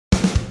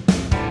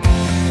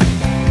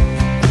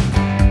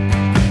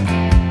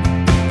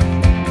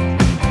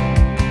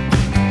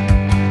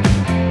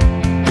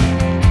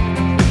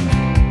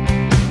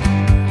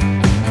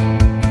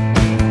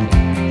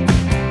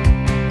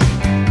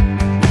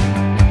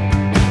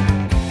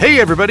Hey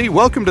everybody,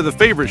 welcome to The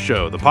Favorite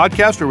Show, the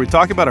podcast where we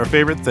talk about our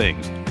favorite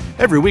things.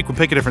 Every week we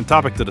pick a different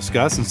topic to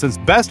discuss, and since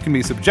best can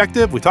be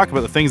subjective, we talk about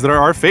the things that are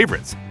our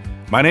favorites.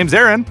 My name's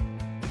Aaron.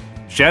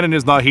 Shannon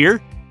is not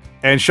here,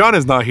 and Sean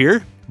is not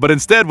here, but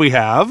instead we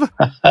have...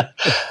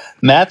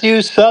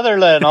 Matthew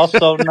Sutherland,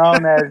 also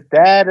known as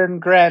Dad and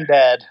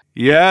Granddad.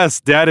 Yes,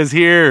 Dad is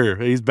here.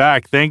 He's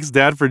back. Thanks,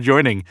 Dad, for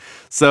joining.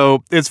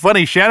 So it's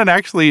funny, Shannon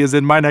actually is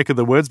in my neck of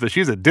the woods, but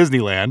she's at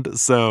Disneyland,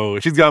 so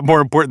she's got more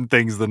important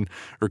things than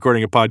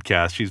recording a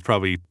podcast. She's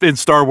probably in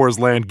Star Wars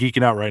land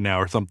geeking out right now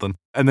or something.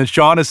 And then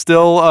Sean is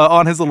still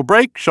on his little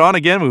break. Sean,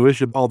 again, we wish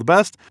you all the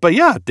best. But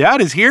yeah,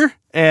 Dad is here.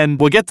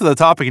 And we'll get to the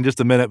topic in just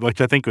a minute,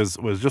 which I think was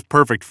just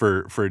perfect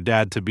for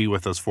Dad to be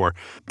with us for.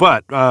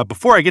 But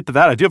before I get to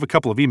that, I do have a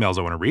couple of emails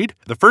I want to read.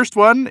 The first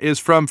one is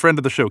from friend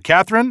of the show,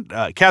 Catherine.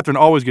 Catherine,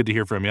 always good to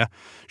hear from you.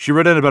 She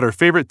wrote in about her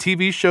favorite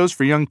TV shows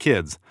for young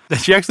kids.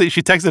 She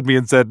texted me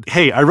and said,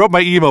 hey, I wrote my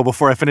email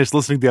before I finished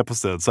listening to the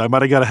episode, so I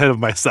might have got ahead of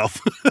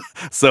myself.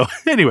 So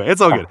anyway,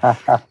 it's all good.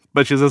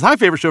 But she says, hi,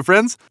 favorite show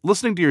friends.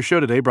 Listening to your show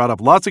today brought up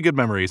lots of good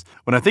memories.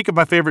 When I think of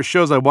my favorite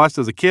shows I watched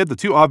as a kid, the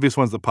two obvious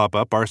ones that pop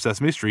up are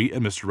Sesame Street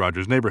and Mr.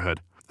 Rogers'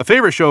 Neighborhood. A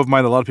favorite show of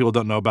mine that a lot of people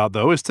don't know about,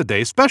 though, is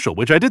Today's Special,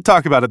 which I did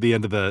talk about at the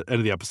end of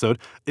the episode.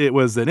 It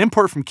was an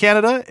import from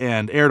Canada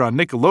and aired on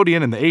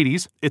Nickelodeon in the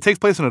 80s. It takes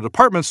place in a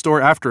department store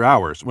after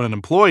hours. When an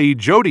employee,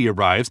 Jody,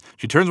 arrives,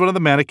 she turns one of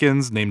the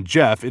mannequins named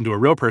Jeff into a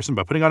real person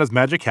by putting on his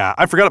magic hat.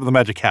 I forgot about the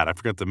magic hat. I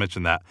forgot to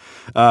mention that.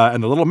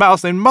 And the little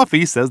mouse named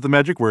Muffy says the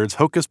magic words,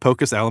 Hocus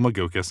Pocus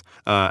Alamagokus.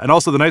 And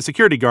also the night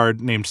security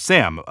guard named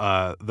Sam.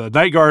 The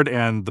night guard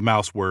and the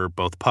mouse were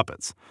both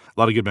puppets. A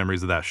lot of good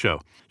memories of that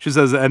show. She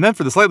says, and then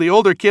for the slightly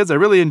older kids, I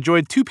really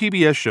enjoyed two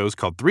PBS shows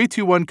called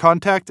 3-2-1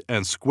 Contact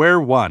and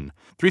Square One.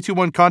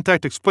 3-2-1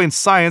 Contact explains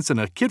science in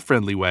a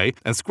kid-friendly way,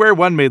 and Square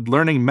One made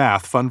learning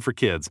math fun for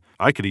kids.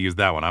 I could have used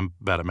that one. I'm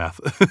bad at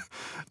math.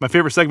 My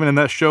favorite segment in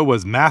that show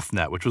was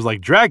MathNet, which was like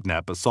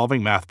Dragnet, but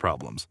solving math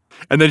problems.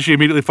 And then she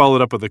immediately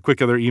followed up with a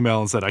quick other email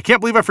and said, I can't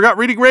believe I forgot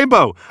Reading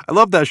Rainbow. I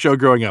loved that show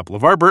growing up.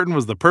 LeVar Burton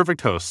was the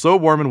perfect host, so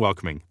warm and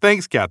welcoming.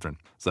 Thanks, Catherine.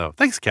 So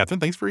thanks, Catherine.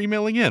 Thanks for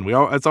emailing in.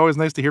 It's always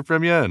nice to hear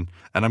from you, and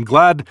I'm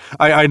glad.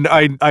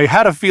 I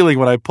had a feeling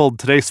when I pulled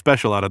Today's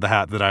Special out of the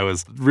hat that I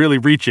was really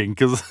reaching,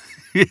 because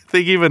I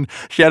think even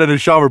Shannon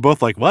and Sean were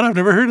both like, what? I've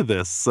never heard of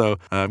this. So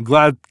I'm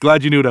glad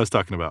you knew what I was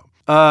talking about.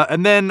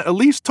 And then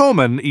Elise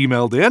Tolman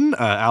emailed in,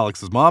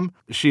 Alex's mom.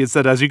 She had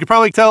said, as you could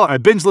probably tell, I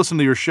binge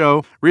listened to your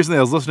show. Recently,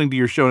 I was listening to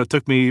your show, and it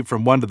took me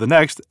from one to the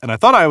next, and I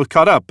thought I was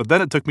caught up, but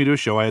then it took me to a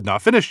show I had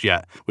not finished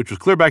yet, which was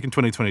clear back in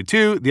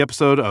 2022, the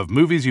episode of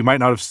Movies You Might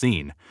Not Have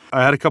Seen.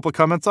 I had a couple of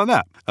comments on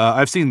that.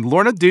 I've seen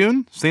Lorna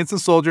Doone, Saints and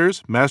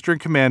Soldiers, Master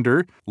and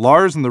Commander,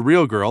 Lars and the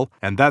Real Girl,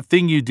 and That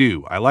Thing You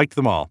Do. I liked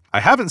them all.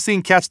 I haven't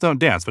seen Cats Don't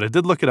Dance, but I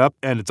did look it up,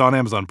 and it's on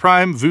Amazon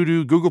Prime,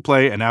 Vudu, Google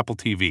Play, and Apple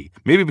TV.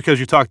 Maybe because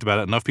you talked about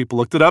it, enough people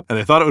looked it up, and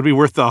they thought it would be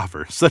worth the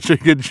offer. Such a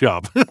good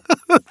job.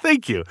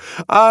 Thank you.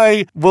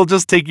 I will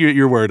just take you at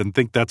your word and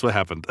think that's what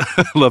happened.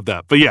 I love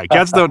that. But yeah,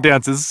 Cats Don't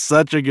Dance is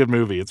such a good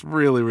movie. It's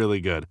really, really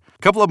good.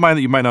 A couple of mine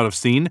that you might not have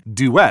seen.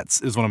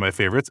 Duets is one of my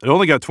favorites. It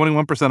only got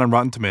 21% on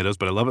Rotten Tomatoes,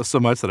 but I love it so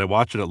much that I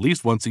watch it at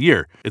least once a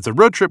year. It's a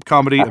road trip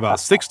comedy about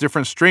 6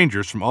 different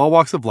strangers from all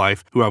walks of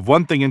life who have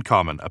one thing in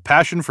common, a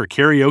passion for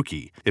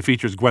karaoke. It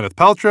features Gwyneth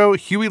Paltrow,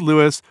 Huey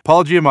Lewis,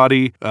 Paul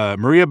Giamatti,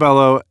 Maria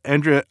Bello,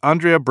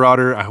 Andrea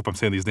Broder, I hope I'm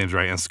saying these names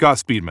right, and Scott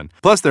Speedman.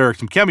 Plus, there are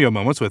some cameo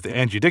moments with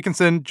Angie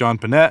Dickinson, John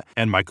Panette,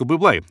 and Michael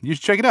Bublé. You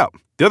should check it out.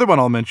 The other one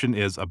I'll mention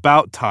is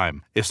About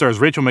Time. It stars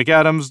Rachel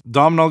McAdams,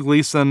 Domhnall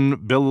Gleeson,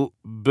 Bill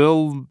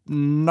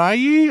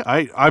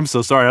Nighy. I'm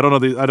so sorry. I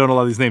don't know a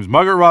lot of these names.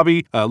 Margaret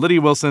Robbie, Lydia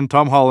Wilson,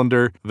 Tom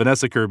Hollander,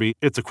 Vanessa Kirby.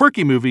 It's a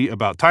quirky movie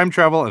about time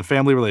travel and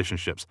family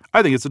relationships.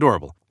 I think it's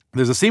adorable.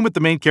 There's a scene with the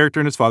main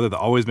character and his father that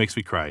always makes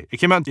me cry. It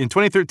came out in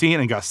 2013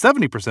 and got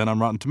 70% on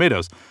Rotten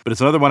Tomatoes, but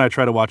it's another one I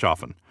try to watch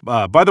often.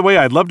 By the way,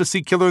 I'd love to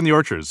see Killer in the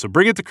Orchard, so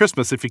bring it to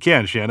Christmas if you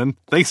can, Shannon.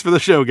 Thanks for the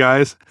show,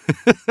 guys.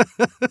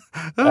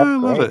 I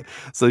love it.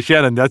 So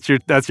Shannon, that's your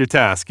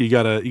task. You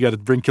gotta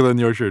bring Killer in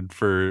the Orchard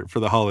for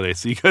the holiday,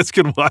 so you guys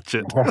can watch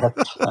it.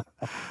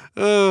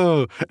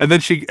 Oh,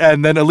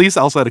 and then Elise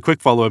also had a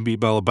quick follow-up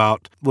email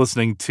about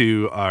listening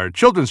to our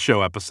children's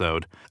show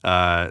episode.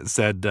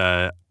 Said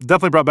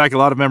definitely brought back a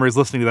lot of memories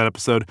listening to that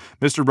episode.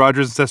 Mr.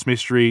 Rogers and Sesame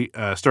Street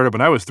started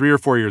when I was 3 or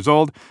 4 years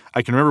old.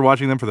 I can remember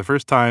watching them for the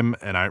first time,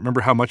 and I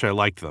remember how much I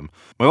liked them.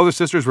 My older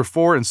sisters were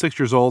 4 and 6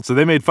 years old, so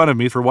they made fun of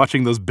me for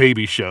watching those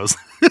baby shows.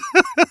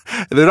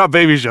 They're not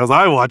baby shows.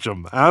 I watch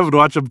them. I would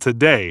watch them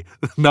today,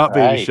 not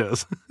baby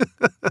shows.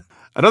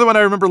 Another one I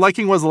remember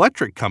liking was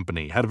Electric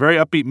Company. Had a very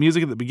upbeat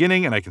music at the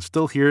beginning, and I can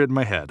still hear it in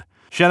my head.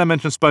 Shanna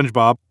mentioned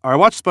SpongeBob. I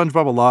watched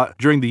SpongeBob a lot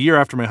during the year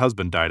after my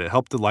husband died. It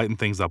helped to lighten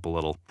things up a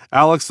little.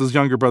 Alex's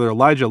younger brother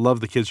Elijah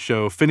loved the kids'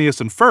 show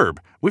Phineas and Ferb.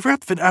 We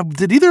forgot,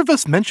 did either of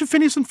us mention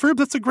Phineas and Ferb?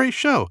 That's a great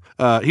show.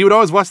 He would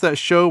always watch that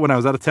show when I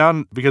was out of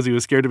town because he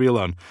was scared to be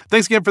alone.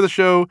 Thanks again for the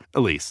show,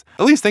 Elise.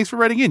 Elise, thanks for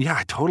writing in.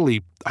 Yeah,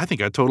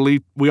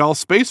 we all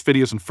space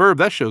Phineas and Ferb.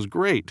 That show's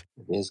great.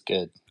 It is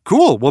good.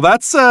 Cool. Well,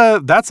 that's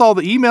all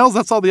the emails.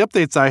 That's all the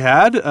updates I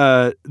had.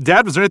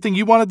 Dad, was there anything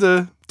you wanted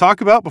to talk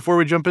about before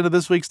we jump into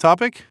this week's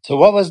topic? So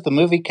what was the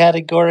movie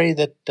category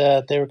that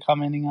they were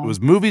commenting on? It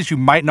was movies you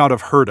might not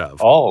have heard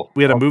of. Oh,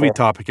 we had a movie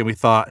topic, and we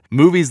thought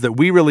movies that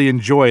we really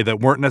enjoy that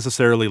weren't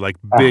necessarily like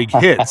big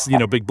hits,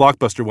 big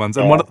blockbuster ones.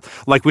 And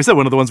like we said,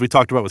 one of the ones we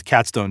talked about was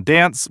Cats Don't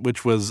Dance,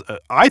 which was,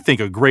 I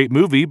think, a great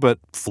movie, but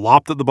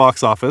flopped at the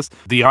box office.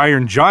 The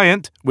Iron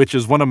Giant, which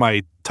is one of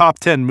my top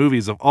 10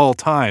 movies of all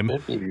time,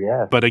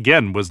 but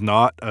again, was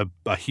not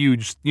a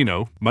huge,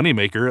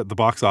 moneymaker at the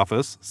box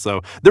office.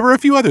 So there were a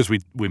few others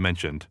we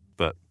mentioned,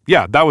 but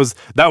yeah, that was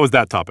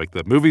that topic,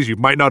 the movies you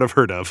might not have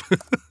heard of.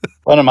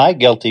 One of my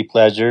guilty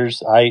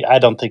pleasures, I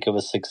don't think it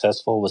was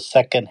successful, was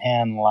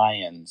Secondhand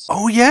Lions.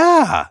 Oh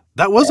yeah,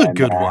 that was a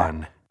good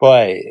one.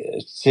 Boy,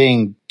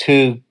 seeing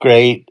two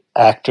great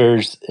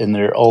actors in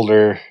their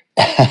older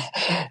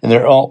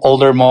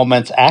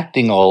moments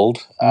acting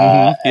old,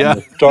 and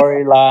the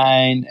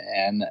storyline,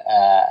 and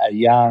a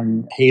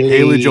young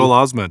Haley Joel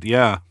Osment,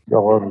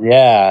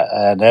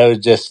 and it was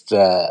just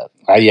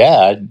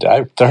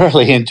I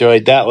thoroughly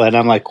enjoyed that one.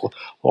 I'm like,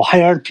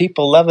 why aren't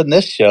people loving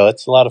this show?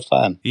 It's a lot of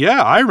fun.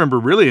 Yeah, I remember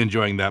really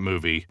enjoying that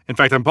movie. In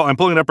fact, I'm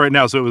pulling it up right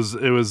now. So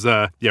it was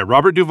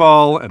Robert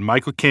Duvall and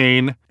Michael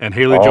Caine and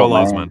Haley Joel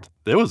Osment.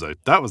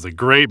 That was a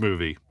great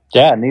movie.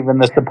 Yeah, and even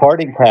the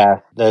supporting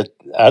cast, the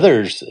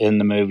others in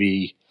the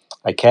movie,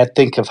 I can't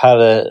think of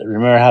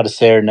remember how to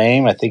say her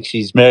name. I think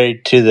she's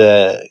married to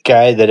the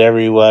guy that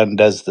everyone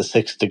does the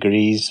 6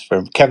 Degrees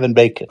from, Kevin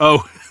Bacon.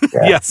 Oh,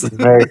 yeah, yes.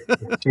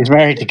 She's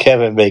married to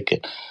Kevin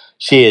Bacon.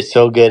 She is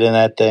so good in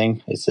that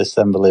thing. It's just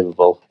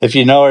unbelievable. If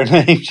you know her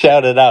name,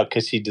 shout it out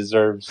because she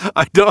deserves.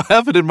 I don't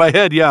have it in my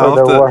head. Yeah,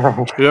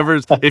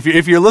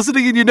 if you're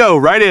listening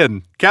and write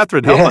in.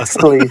 Catherine, help us.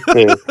 Please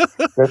do.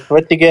 That's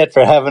what you get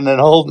for having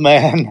an old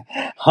man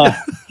on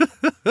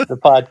the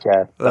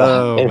podcast.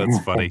 Oh, that's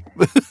funny.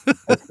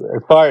 As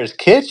far as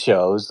kid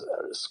shows,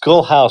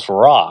 Schoolhouse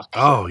Rock.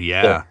 Oh,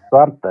 yeah.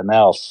 Something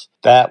else.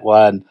 That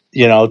one,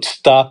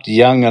 stopped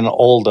young and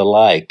old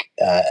alike.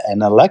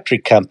 An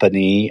electric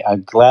company,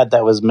 I'm glad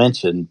that was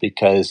mentioned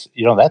because,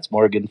 that's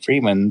Morgan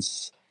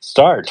Freeman's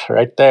start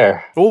right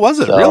there. Oh, was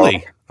it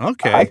really?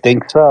 Okay. I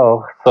think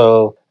so.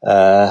 So,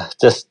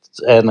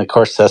 and of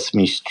course,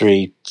 Sesame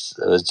Street,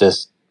 it was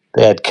just,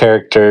 they had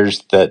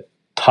characters that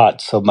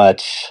taught so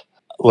much.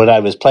 When I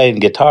was playing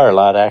guitar a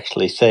lot, I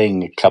actually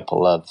sang a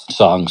couple of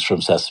songs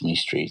from Sesame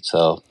Street.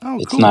 So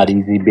It's Not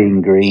Easy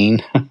Being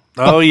Green.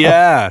 Oh,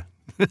 yeah.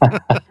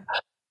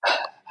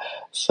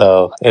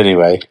 So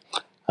anyway,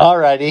 all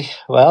righty.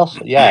 Well,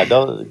 yeah,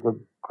 those were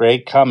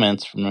great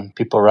comments from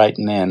people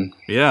writing in.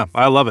 Yeah,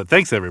 I love it.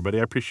 Thanks, everybody.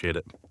 I appreciate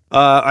it.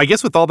 I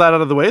guess with all that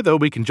out of the way, though,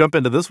 we can jump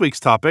into this week's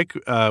topic,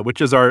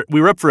 which is we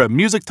were up for a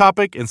music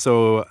topic, and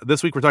so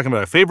this week we're talking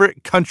about our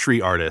favorite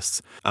country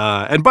artists,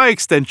 and by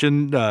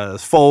extension,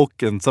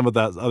 folk and some of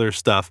that other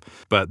stuff.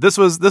 But this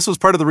was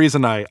part of the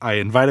reason I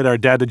invited our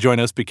dad to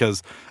join us,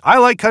 because I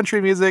like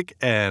country music,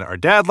 and our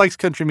dad likes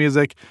country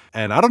music,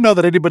 and I don't know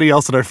that anybody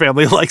else in our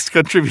family likes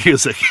country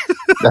music.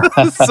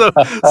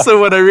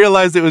 So when I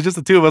realized it was just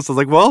the two of us, I was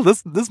like, well,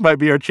 this might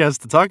be our chance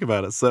to talk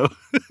about it. So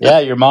yeah,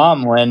 your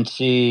mom, when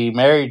she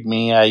married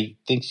me, I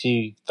think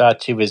she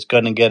thought she was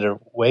going to get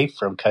away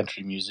from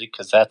country music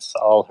because that's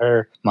all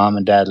her mom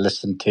and dad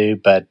listened to.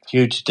 But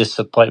huge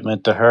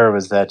disappointment to her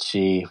was that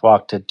she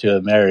walked into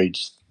a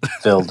marriage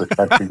filled with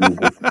country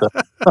music.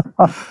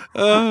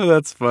 Oh,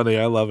 that's funny.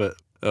 I love it.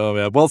 Oh,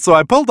 man. Well, so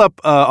I pulled up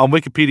on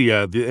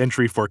Wikipedia the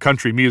entry for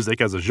country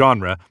music as a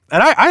genre,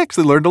 and I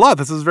actually learned a lot.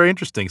 This is very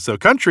interesting. So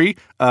country,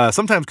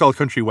 sometimes called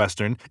country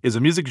western, is a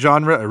music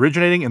genre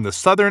originating in the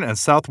southern and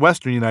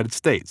southwestern United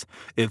States.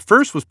 It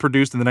first was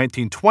produced in the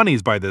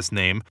 1920s by this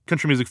name.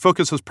 Country music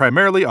focuses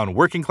primarily on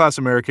working-class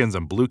Americans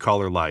and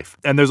blue-collar life.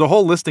 And there's a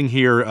whole listing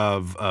here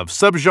of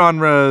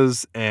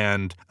subgenres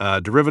and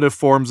derivative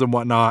forms and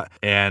whatnot,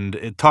 and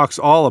it talks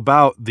all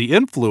about the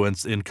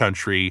influence in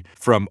country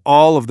from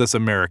all of this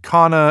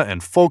Americana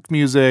and folk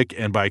music,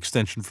 and by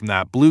extension from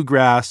that,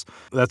 bluegrass.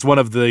 That's one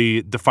of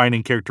the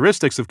defining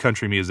characteristics of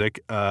country music,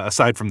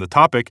 aside from the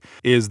topic,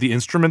 is the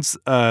instruments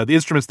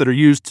that are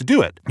used to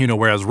do it.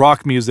 Whereas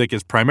rock music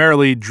is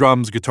primarily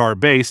drums, guitar,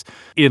 bass.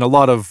 In a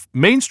lot of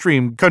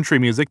mainstream country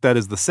music, that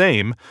is the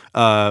same,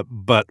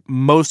 but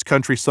most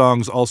country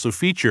songs also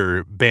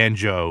feature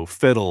banjo,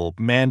 fiddle,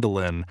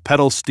 mandolin,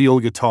 pedal steel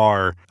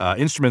guitar,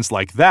 instruments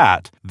like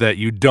that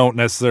you don't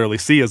necessarily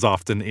see as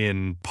often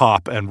in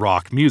pop and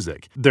rock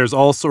music. There's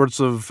all sorts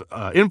of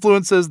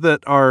influences that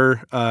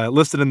are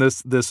listed in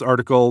this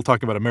article,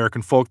 talking about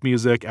American folk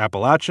music,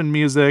 Appalachian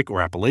music,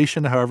 or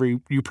Appalachian, however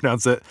you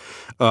pronounce it.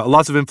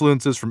 Lots of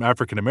influences from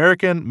African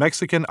American,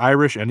 Mexican,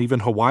 Irish, and even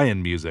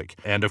Hawaiian music.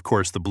 And of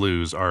course, the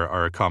blues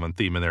are a common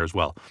theme in there as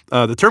well.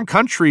 The term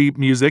country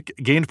music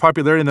gained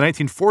popularity in the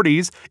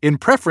 1940s in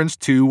preference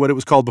to what it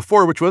was called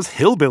before, which was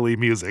hillbilly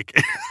music.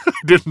 I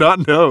did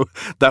not know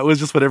that was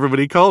just what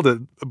everybody called it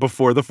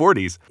before the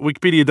 40s.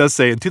 Wikipedia does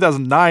say in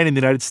 2009 in the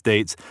United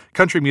States,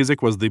 country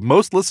music was the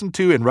most listened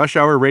to in rush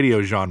hour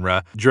radio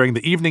genre during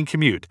the evening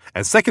commute,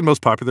 and second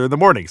most popular in the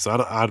morning. So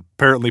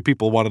apparently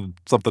people wanted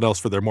something else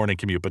for their morning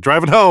commute, but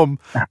driving home,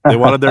 they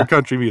wanted their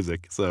country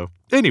music. So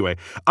anyway,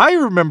 I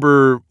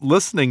remember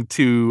listening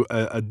to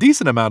a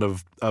decent amount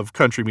of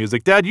country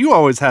music. Dad, you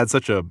always had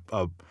such a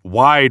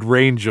wide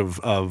range of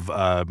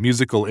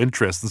musical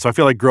interests. And so I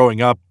feel like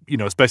growing up,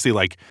 especially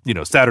like,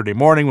 Saturday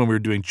morning when we were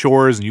doing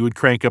chores and you would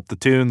crank up the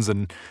tunes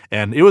and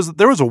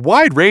there was a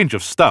wide range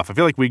of stuff. I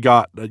feel like we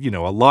got, a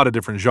lot of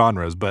different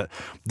genres, but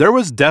there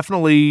was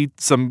definitely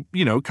some,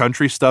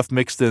 country stuff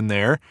mixed in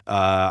there.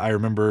 I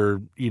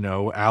remember,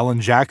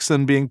 Alan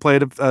Jackson being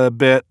played a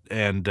bit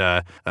and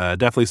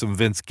definitely some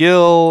Vince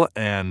Gill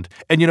and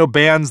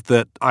bands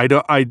that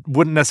I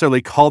wouldn't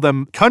necessarily call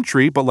them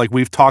country, but like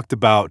we've talked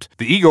about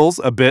the Eagles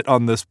a bit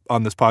on this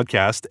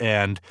podcast,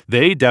 and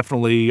they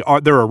definitely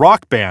they're a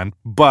rock band,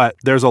 but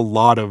there's a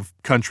lot of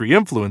country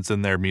influence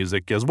in their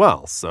music as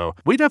well. So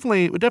we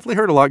definitely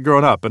heard a lot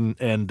growing up,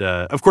 and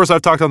of course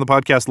I've talked on the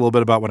podcast a little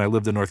bit about when I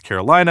lived in North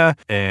Carolina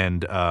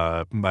and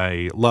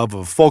my love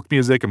of folk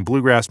music and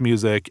bluegrass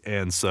music,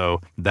 and so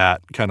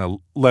that kind of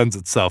lends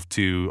itself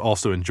to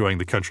also enjoying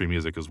the country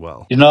music as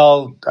well.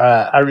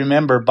 I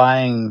remember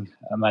buying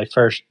my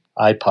first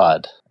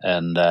iPod,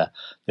 and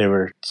they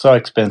were so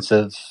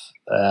expensive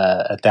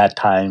at that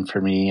time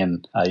for me.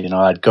 And,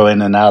 I'd go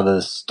in and out of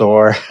the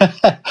store.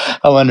 I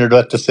wondered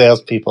what the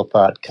salespeople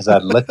thought because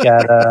I'd look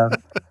at them.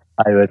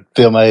 I would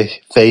feel my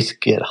face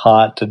get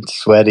hot and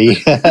sweaty.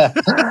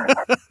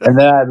 And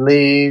then I'd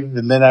leave,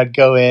 and then I'd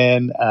go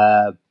in.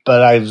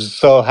 But I was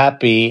so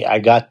happy I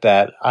got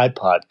that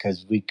iPod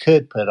because we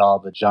could put all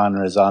the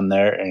genres on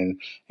there, and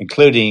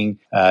including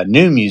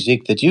new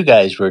music that you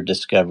guys were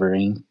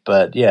discovering.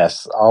 But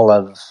yes,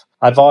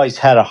 I've always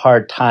had a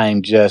hard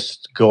time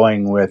just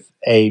going with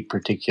a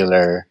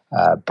particular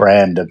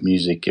brand of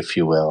music, if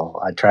you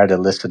will. I try to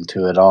listen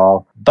to it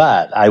all.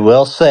 But I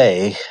will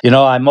say,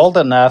 I'm old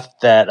enough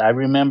that I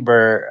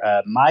remember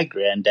my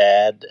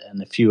granddad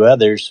and a few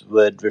others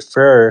would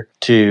refer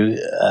to,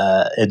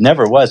 it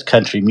never was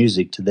country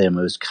music to them.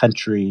 It was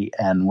country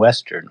and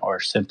Western, or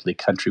simply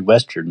country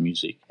Western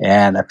music.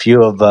 And a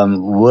few of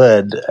them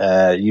would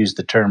use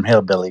the term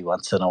hillbilly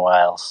once in a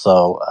while.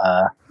 So,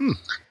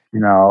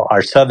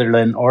 our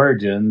Sutherland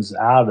origins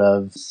out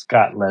of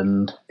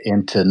Scotland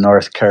into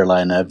North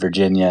Carolina,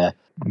 Virginia,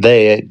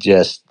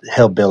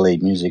 hillbilly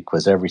music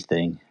was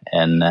everything.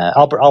 And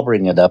I'll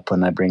bring it up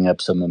when I bring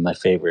up some of my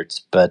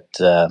favorites. But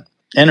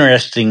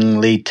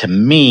interestingly to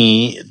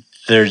me,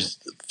 there's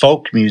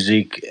folk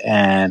music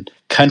and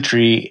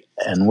country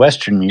and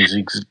Western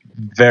music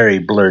very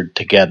blurred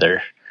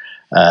together.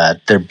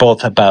 They're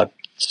both about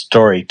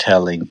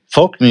storytelling.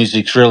 Folk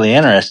music's really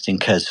interesting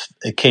because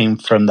it came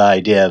from the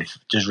idea of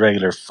just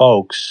regular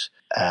folks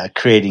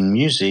creating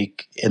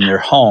music in their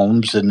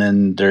homes and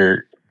in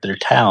their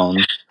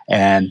towns,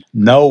 and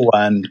no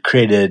one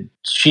created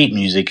sheet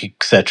music,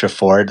 etc.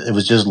 for it. It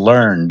was just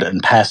learned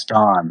and passed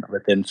on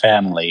within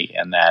family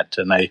and that.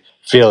 And I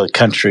feel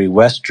country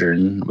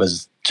Western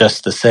was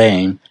just the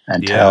same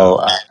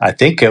until I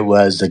think it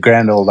was the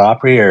Grand Ole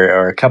Opry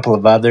or a couple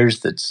of others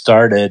that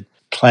started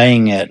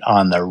playing it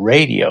on the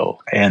radio,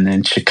 and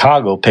then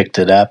Chicago picked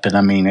it up,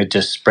 and it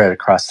just spread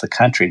across the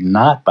country,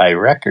 not by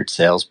record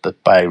sales,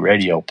 but by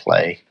radio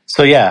play.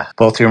 So yeah,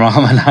 both your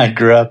mom and I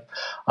grew up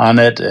on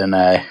it, and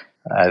I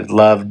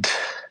loved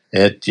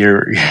it.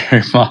 Your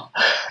mom,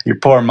 your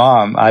poor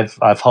mom,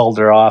 I've hauled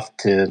her off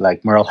to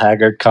like Merle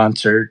Haggard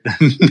concert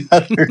and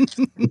other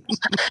things,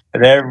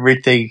 and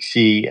everything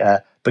she.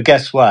 But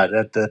guess what?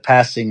 At the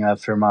passing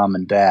of her mom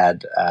and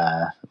dad,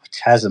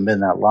 which hasn't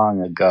been that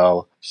long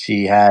ago,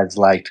 she has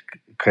liked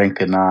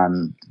cranking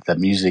on the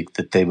music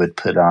that they would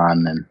put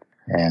on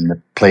and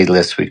the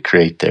playlists we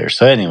create there.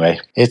 So anyway,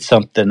 it's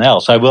something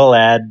else. I will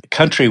add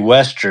country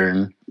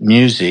Western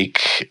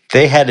music.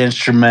 They had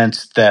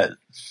instruments that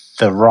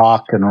the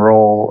rock and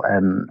roll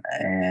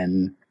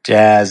and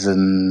jazz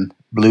and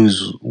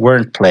blues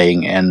weren't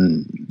playing.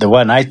 And the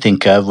one I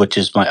think of, which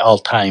is my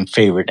all-time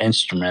favorite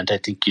instrument, I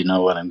think you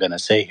know what I'm going to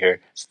say here,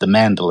 is the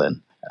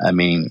mandolin. I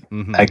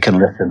can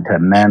listen to a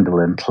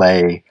mandolin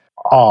play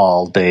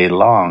all day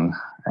long,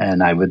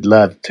 and I would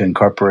love to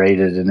incorporate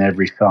it in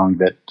every song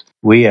that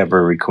we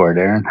ever record,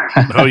 Aaron.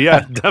 Oh,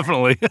 yeah,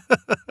 definitely.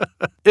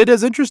 It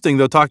is interesting,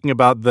 though, talking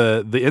about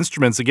the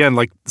instruments, again,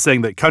 like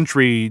saying that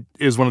country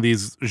is one of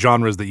these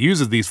genres that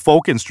uses these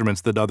folk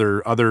instruments that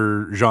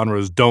other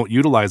genres don't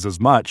utilize as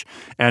much.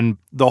 And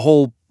the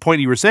whole point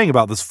you were saying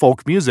about this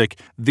folk music,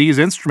 these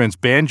instruments,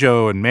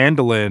 banjo and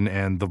mandolin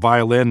and the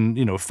violin,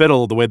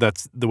 fiddle, the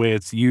way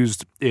it's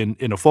used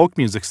in a folk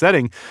music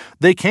setting,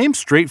 they came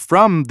straight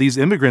from these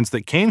immigrants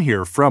that came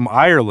here from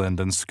Ireland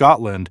and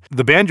Scotland.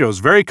 The banjo is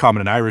very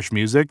common in Irish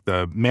music.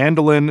 The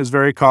mandolin is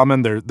very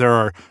common. There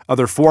are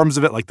other forms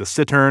of it, like the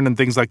cittern and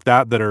things like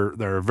that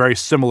are very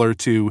similar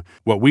to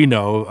what we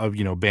know of,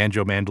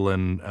 banjo,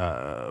 mandolin,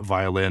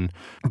 violin.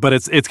 But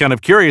it's kind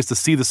of curious to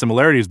see the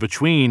similarities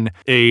between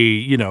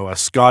a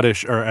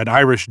Scottish or an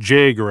Irish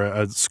jig or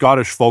a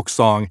Scottish folk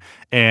song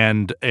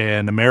and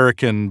an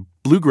American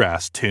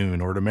bluegrass tune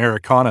or an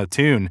Americana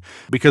tune,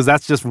 because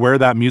that's just where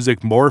that music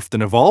morphed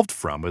and evolved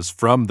from, is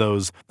from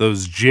those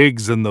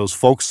jigs and those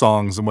folk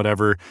songs and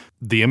whatever,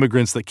 the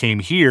immigrants that came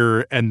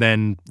here and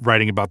then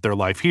writing about their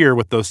life here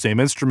with those same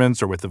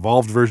instruments or with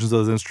evolved versions of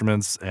those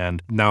instruments,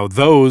 and now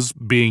those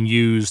being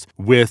used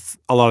with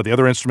a lot of the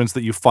other instruments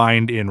that you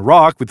find in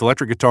rock with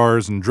electric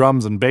guitars and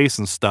drums and bass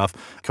and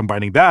stuff,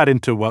 combining that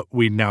into what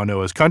we now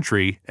know as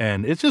country.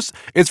 And it's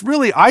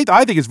really, I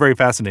think it's very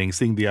fascinating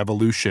seeing the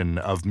evolution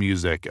of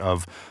music, of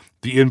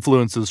the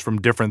influences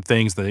from different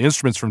things, the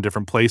instruments from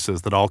different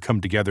places that all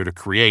come together to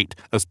create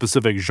a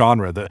specific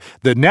genre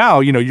that now,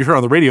 you hear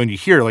on the radio and you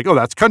hear like, oh,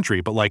 that's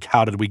country, but like,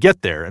 how did we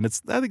get there? And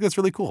I think that's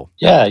really cool.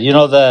 Yeah,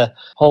 the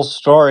whole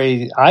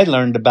story, I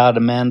learned about a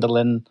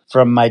mandolin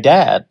from my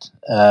dad.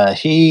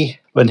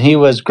 When he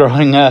was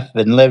growing up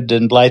and lived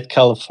in Blythe,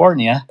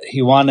 California,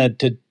 he wanted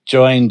to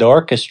join the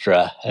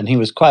orchestra, and he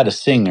was quite a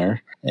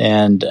singer.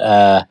 And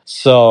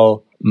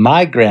so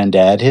my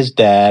granddad, his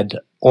dad,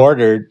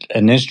 ordered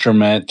an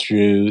instrument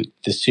through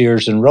the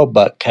Sears and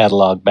Roebuck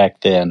catalog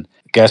back then.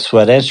 Guess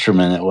what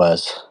instrument it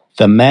was?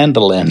 The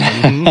mandolin.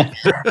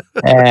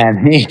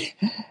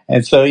 Mm-hmm.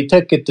 and so he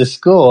took it to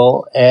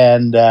school,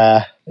 and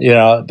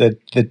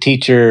the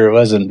teacher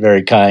wasn't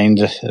very kind,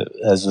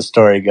 as the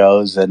story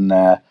goes, and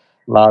a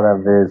lot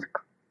of his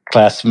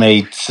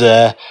classmates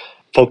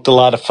poked a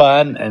lot of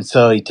fun, and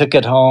so he took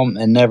it home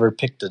and never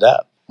picked it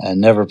up and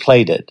never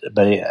played it.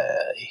 But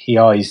he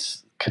always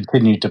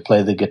continued to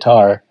play the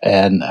guitar,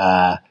 and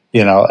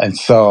and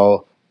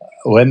so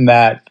when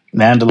that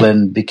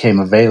mandolin became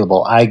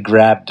available, I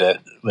grabbed it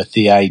with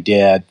the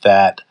idea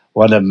that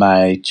one of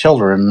my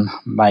children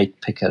might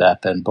pick it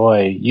up, and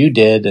boy, you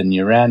did, and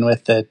you ran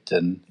with it,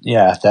 and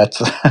yeah, that's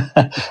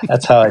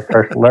that's how I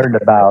first learned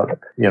about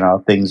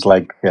things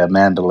like a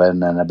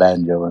mandolin and a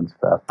banjo and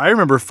stuff. I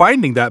remember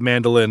finding that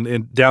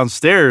mandolin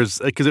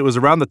downstairs because it was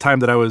around the time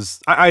that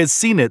I had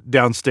seen it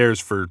downstairs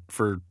for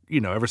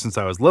ever since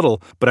I was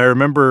little. But I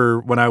remember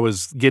when I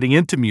was getting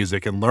into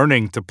music and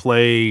learning to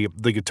play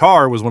the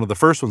guitar was one of the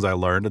first ones I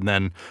learned. And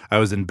then I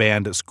was in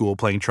band at school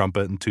playing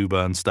trumpet and tuba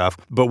and stuff.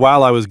 But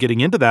while I was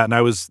getting into that, and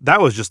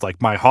that was just like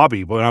my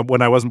hobby.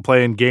 When I wasn't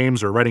playing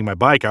games or riding my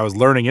bike, I was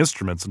learning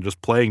instruments and just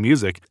playing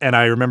music. And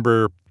I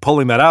remember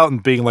pulling that out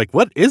and being like,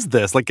 what is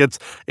this? Like it's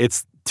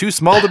too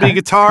small to be a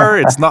guitar.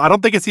 It's not. I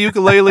don't think it's a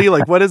ukulele.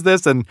 Like, what is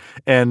this? And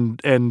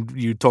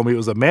you told me it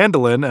was a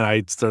mandolin, and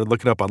I started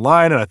looking up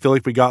online, and I feel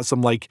like we got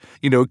some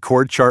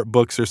chord chart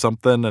books or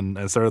something,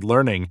 and started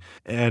learning.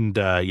 And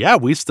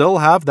we still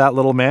have that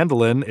little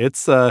mandolin.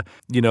 It's the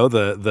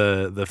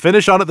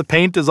finish on it, the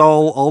paint is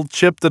all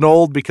chipped and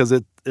old because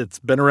it's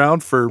been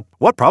around for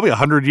probably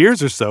 100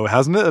 years or so,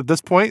 hasn't it, at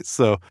this point?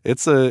 So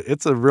it's a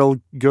real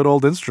good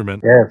old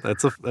instrument. Yeah.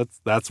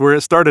 That's where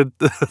it started.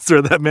 That's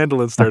where that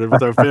mandolin started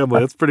with our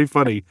family. It's pretty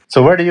funny.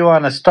 So where do you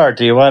want to start?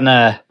 Do you want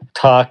to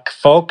talk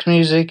folk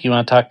music? You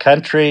want to talk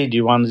country? Do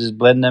you want to just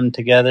blend them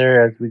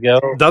together as we go?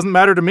 Doesn't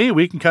matter to me.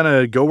 We can kind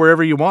of go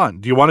wherever you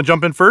want. Do you want to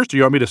jump in first, or do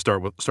you want me to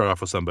start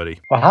off with somebody?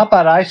 Well, how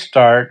about I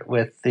start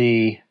with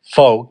the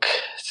folk,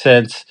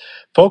 since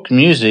folk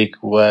music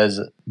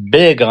was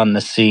big on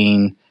the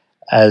scene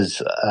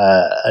as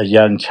a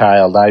young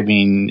child. I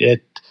mean,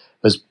 it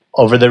was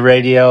over the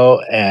radio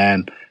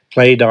and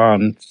played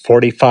on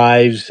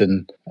 45s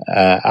and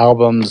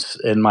albums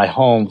in my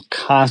home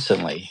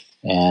constantly.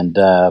 And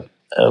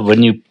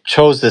when you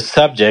chose this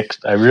subject,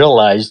 I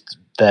realized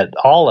that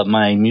all of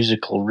my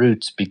musical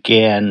roots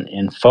began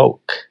in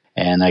folk.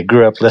 And I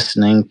grew up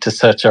listening to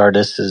such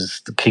artists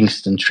as the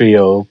Kingston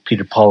Trio,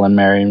 Peter, Paul and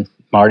Mary,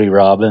 Marty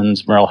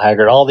Robbins, Merle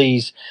Haggard, all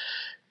these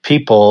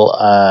people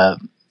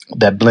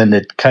that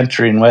blended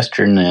country and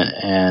western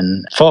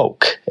and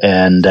folk.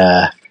 And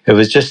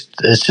it's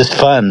just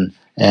fun.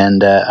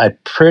 And I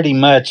pretty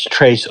much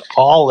trace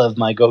all of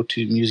my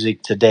go-to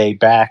music today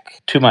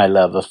back to my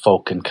love of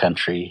folk and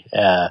country.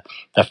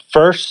 The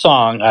first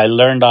song I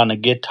learned on a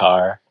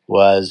guitar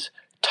was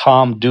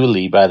Tom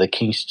Dooley by the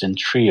Kingston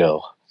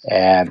Trio.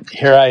 And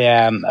here I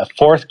am, a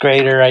fourth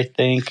grader, I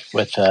think,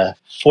 with a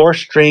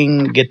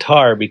 4-string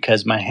guitar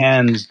because my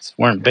hands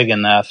weren't big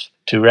enough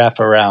to wrap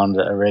around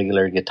a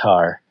regular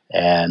guitar.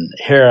 And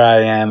here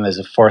I am as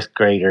a fourth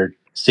grader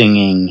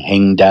singing,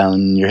 "Hang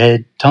down your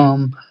head,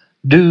 Tom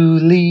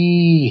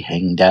Dooley,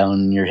 hang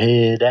down your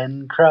head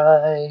and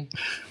cry.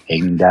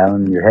 Hang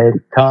down your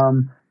head,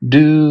 Tom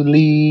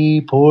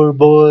Dooley, poor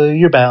boy,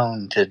 you're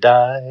bound to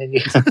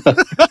die."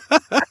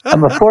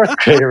 I'm a fourth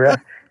grader.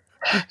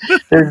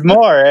 There's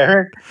more,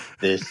 Eric.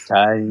 This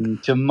time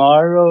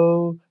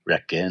tomorrow,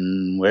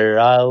 reckon where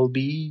I'll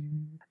be.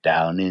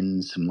 Down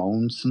in some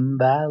lonesome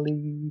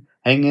valley,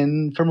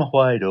 hanging from a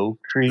white oak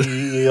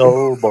tree.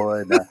 Oh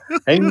boy, now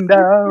hang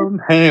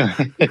down.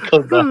 Anyway, it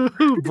goes on.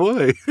 Oh,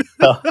 boy.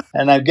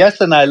 And I'm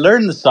guessing I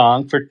learned the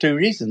song for two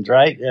reasons,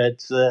 right?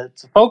 It's a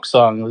folk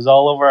song. It was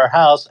all over our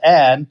house,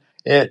 and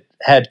it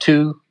had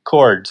two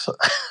chords. Oh,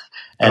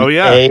 And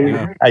yeah. A,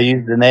 Yeah. I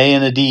used an A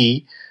and a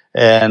D,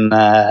 and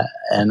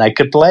I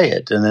could play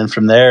it. And then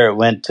from there, it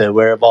went to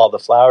 "Where Have All the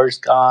Flowers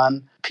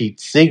Gone?"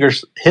 Pete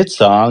Seeger's hit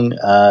song,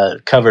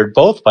 covered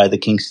both by the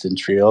Kingston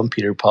Trio and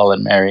Peter, Paul,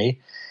 and Mary.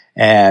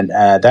 And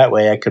that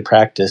way, I could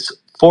practice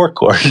four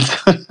chords.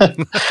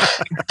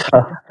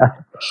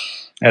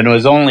 And it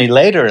was only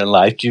later in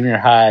life, junior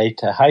high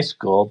to high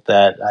school,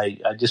 that I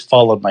just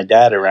followed my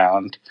dad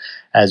around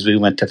as we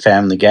went to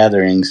family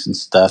gatherings and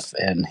stuff.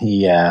 And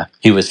he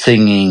was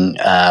singing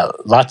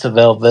lots of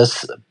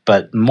Elvis,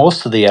 but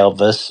most of the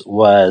Elvis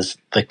was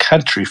the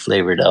country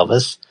flavored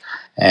Elvis.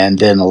 And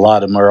then a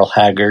lot of Merle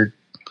Haggard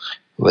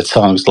with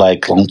songs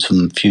like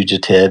Lonesome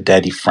Fugitive,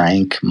 Daddy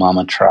Frank,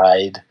 Mama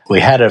Tried.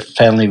 We had a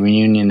family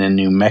reunion in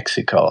New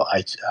Mexico.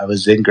 I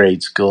was in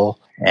grade school,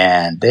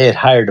 and they had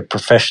hired a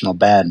professional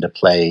band to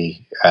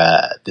play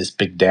this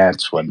big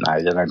dance one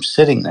night. And I'm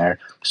sitting there.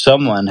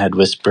 Someone had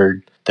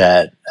whispered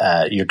that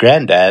your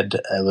granddad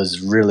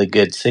was a really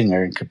good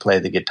singer and could play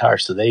the guitar,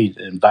 so they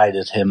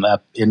invited him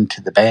up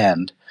into the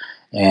band.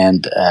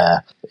 And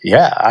I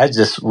was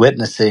just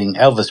witnessing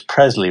Elvis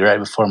Presley right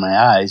before my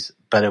eyes,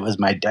 but it was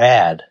my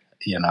dad,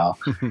 and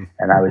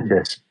I was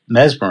just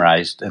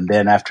mesmerized. And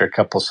then after a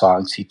couple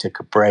songs, he took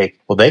a break.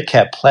 Well, they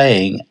kept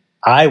playing.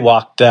 I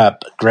walked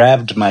up,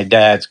 grabbed my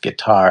dad's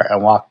guitar,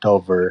 and walked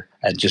over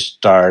and just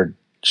started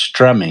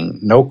strumming.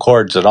 No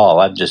chords at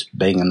all. I'm just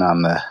banging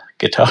on the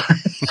guitar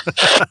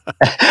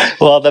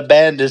while the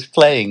band is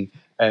playing.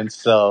 And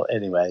so,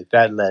 anyway,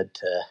 that led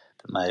to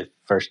my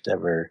first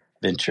ever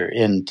venture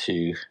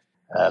into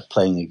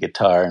playing a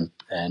guitar.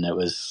 And it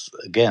was,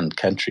 again,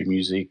 country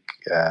music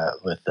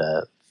with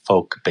a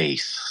folk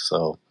bass.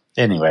 So,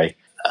 anyway,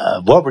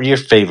 what were your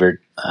favorite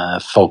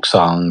folk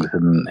songs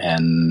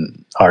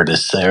and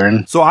artists,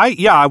 Aaron? So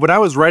when I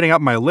was writing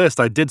out my list,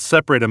 I did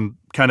separate them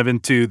kind of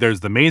into, there's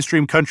the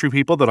mainstream country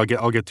people that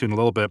I'll get to in a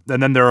little bit,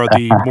 and then there are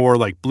the more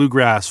like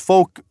bluegrass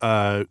folk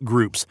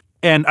groups.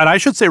 And I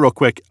should say real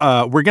quick,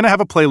 we're going to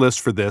have a playlist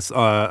for this,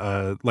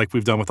 like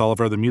we've done with all of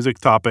our other music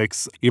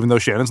topics. Even though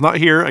Shannon's not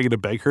here, I'm going to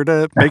beg her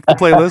to make the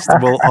playlist.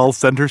 I'll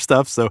send her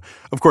stuff. So,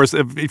 of course,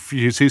 if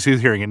she's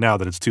hearing it now,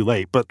 then it's too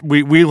late. But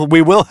we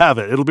will have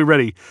it. It'll be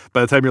ready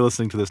by the time you're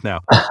listening to this now.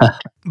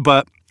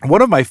 But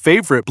one of my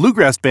favorite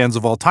bluegrass bands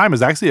of all time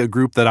is actually a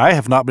group that I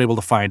have not been able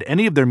to find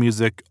any of their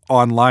music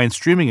online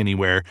streaming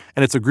anywhere,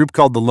 and it's a group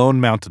called the Lone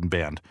Mountain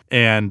Band.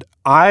 And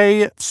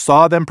I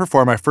saw them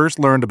perform. I first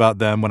learned about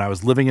them when I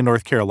was living in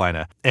North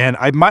Carolina. And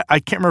I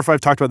can't remember if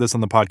I've talked about this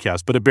on the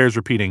podcast, but it bears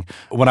repeating.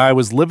 When I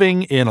was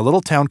living in a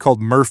little town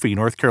called Murphy,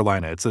 North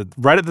Carolina, it's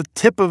right at the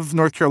tip of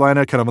North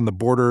Carolina, kind of on the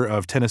border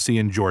of Tennessee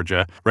and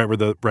Georgia, right where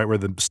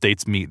the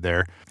states meet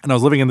there. And I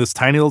was living in this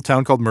tiny little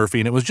town called Murphy,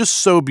 and it was just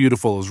so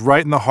beautiful. It was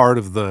right in the heart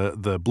of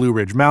the Blue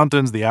Ridge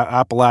Mountains, the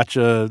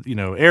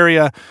Appalachia,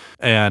 area,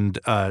 and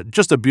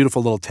just a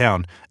beautiful little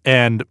town.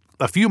 And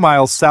a few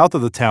miles south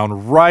of the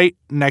town, right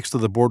next to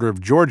the border of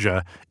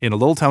Georgia, in a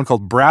little town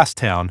called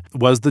Brasstown,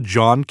 was the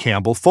John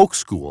Campbell Folk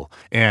School.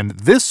 And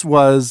this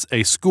was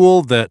a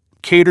school that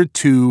catered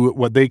to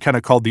what they kind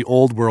of called the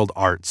old world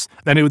arts.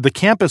 And the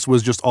campus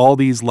was just all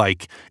these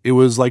it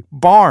was like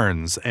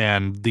barns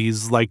and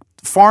these like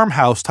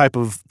farmhouse type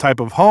of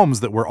homes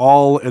that were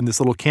all in this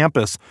little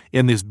campus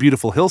in this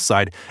beautiful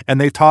hillside.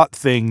 And they taught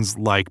things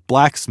like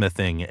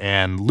blacksmithing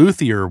and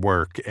luthier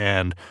work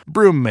and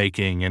broom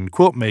making and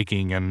quilt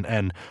making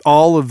and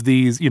all of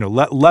these,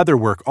 leather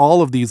work,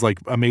 all of these like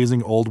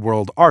amazing old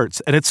world arts.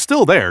 And it's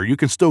still there. You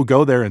can still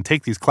go there and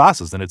take these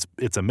classes, and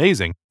it's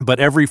amazing. But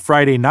every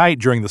Friday night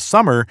during the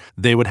summer,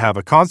 they would have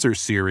a concert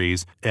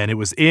series, and it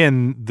was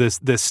in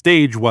this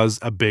stage was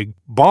a big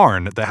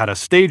barn that had a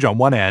stage on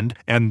one end,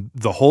 and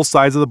the whole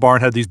sides of the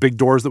barn had these big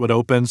doors that would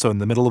open. So in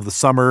the middle of the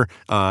summer,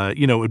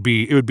 it would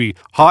be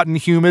hot and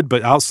humid,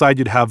 but outside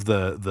you'd have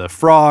the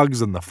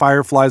frogs and the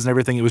fireflies and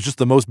everything. It was just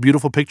the most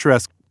beautiful,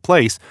 picturesque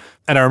place.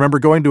 And I remember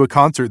going to a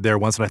concert there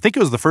once, and I think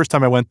it was the first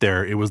time I went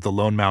there. It was the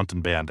Lone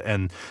Mountain Band.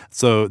 And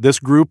so this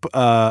group,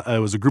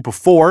 it was a group of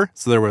four.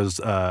 So there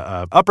was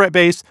upright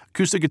bass,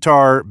 acoustic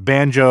guitar,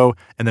 banjo,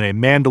 and then a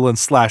mandolin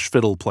 /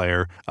 fiddle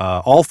player.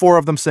 All four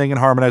of them sang and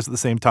harmonized at the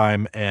same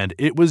time. And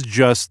it was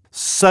just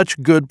such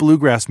good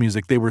bluegrass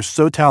music. They were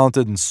so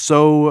talented and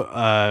so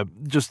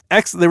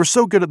they were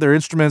so good at their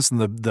instruments, and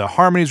the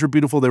harmonies were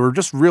beautiful. They were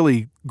just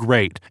really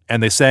great.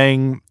 And they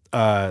sang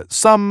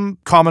some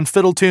common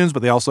fiddle tunes,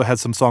 but they also had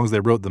some songs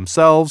songs they wrote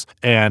themselves.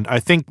 And I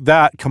think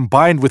that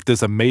combined with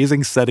this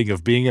amazing setting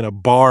of being in a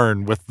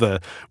barn with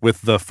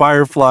the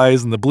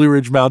fireflies and the Blue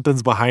Ridge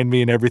Mountains behind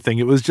me and everything,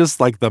 it was just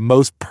like the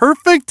most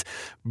perfect,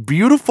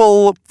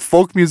 beautiful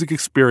folk music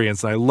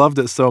experience. And I loved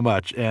it so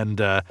much. And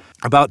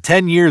about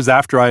 10 years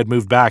after I had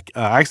moved back,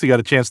 I actually got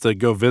a chance to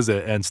go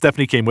visit, and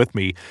Stephanie came with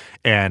me.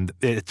 And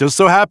it just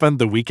so happened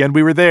the weekend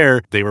we were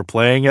there, they were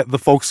playing at the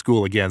folk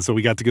school again. So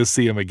we got to go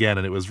see them again,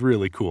 and it was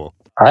really cool.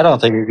 I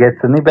don't think it gets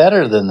any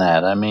better than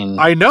that. I mean,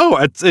 I know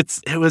it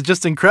was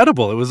just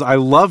incredible. I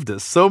loved it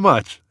so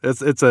much.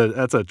 That's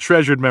a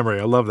treasured memory.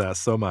 I love that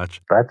so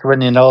much. That's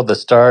when you know the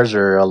stars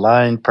are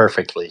aligned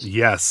perfectly.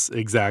 Yes,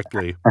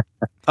 exactly.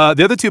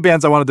 The other two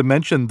bands I wanted to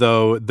mention,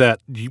 though, that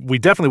we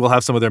definitely will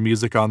have some of their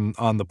music on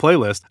the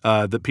playlist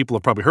that people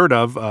have probably heard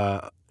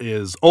of,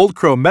 is Old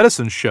Crow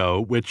Medicine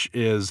Show, which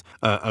is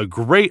a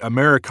great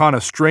Americana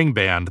string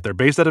band. They're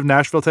based out of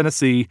Nashville,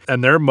 Tennessee,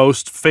 and their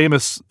most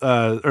famous,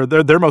 or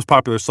their most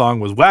popular song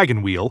was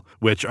Wagon Wheel,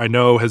 which I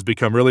know has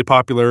become really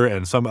popular,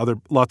 and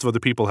lots of other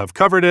people have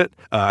covered it.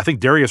 I think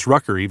Darius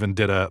Rucker even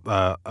did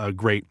a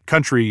great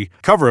country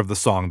cover of the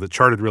song that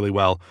charted really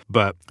well.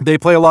 But they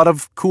play a lot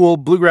of cool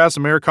bluegrass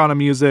Americana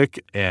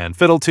music and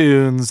fiddle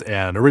tunes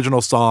and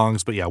original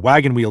songs. But yeah,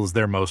 Wagon Wheel is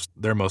their most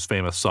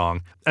famous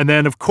song. And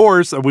then, of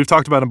course, we've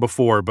talked about them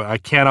before, but I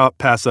cannot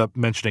pass up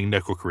mentioning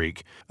Nickel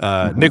Creek.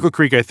 Nickel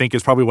Creek, I think,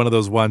 is probably one of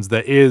those ones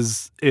that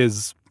is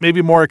maybe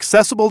more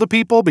accessible to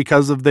people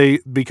because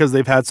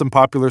they've had some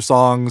popular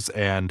songs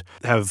and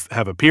have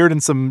appeared in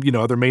some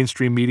other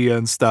mainstream media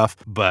and stuff.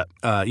 But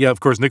of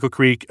course, Nickel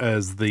Creek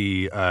is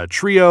the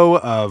trio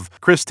of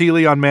Chris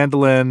Thile on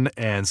mandolin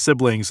and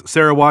siblings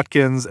Sarah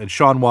Watkins and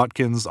Sean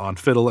Watkins on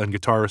fiddle and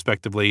guitar,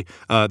 respectively.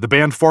 The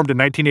band formed in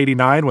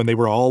 1989 when they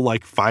were all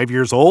like 5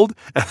 years old.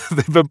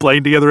 They've been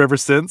playing together ever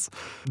since.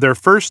 Their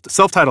first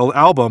self-titled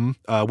album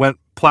went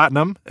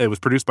platinum. It was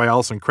produced by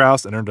Alison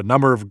Krauss and earned a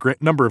number of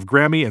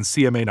Grammy and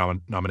CMA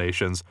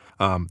nominations.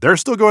 They're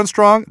still going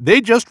strong.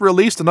 They just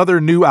released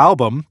another new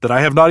album that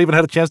I have not even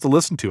had a chance to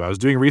listen to. I was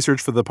doing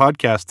research for the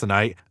podcast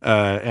tonight,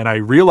 and I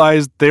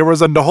realized there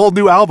was a whole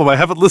new album I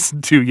haven't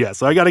listened to yet,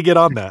 so I got to get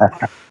on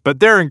that. But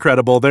they're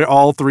incredible.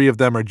 All three of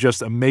them are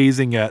just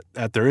amazing at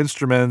their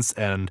instruments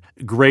and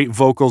great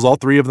vocals. All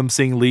three of them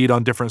sing lead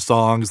on different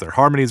songs. Their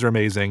harmonies are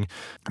amazing.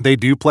 They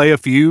do play a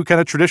few kind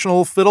of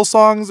traditional fiddle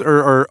songs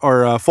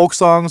or folk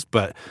songs,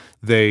 but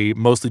they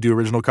mostly do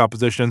original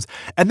compositions.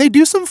 And they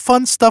do some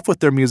fun stuff with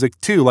their music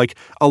too. Like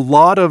a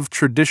lot of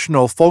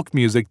traditional folk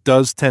music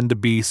does tend to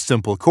be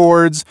simple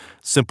chords,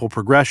 simple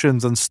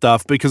progressions and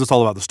stuff because it's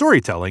all about the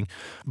storytelling.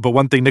 But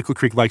one thing Nickel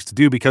Creek likes to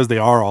do, because they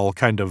are all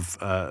kind of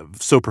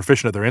so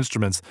proficient at their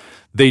instruments,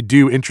 they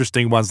do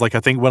interesting ones. Like I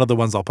think one of the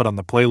ones I'll put on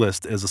the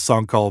playlist is a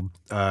song called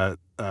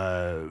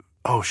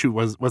what's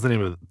the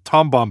name of it?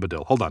 Tom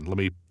Bombadil. Hold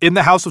on, In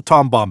the House of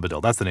Tom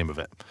Bombadil. That's the name of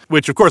it.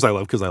 Which, of course, I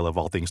love because I love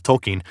all things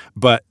Tolkien.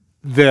 But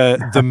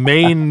the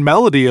main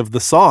melody of the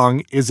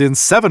song is in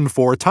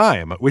 7/4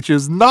 time, which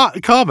is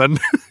not common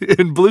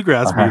in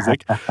bluegrass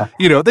music.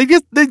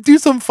 They do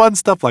some fun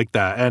stuff like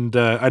that. And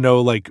I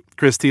know like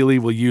Chris Thile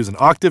will use an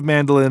octave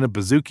mandolin, a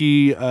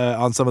bouzouki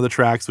on some of the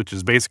tracks, which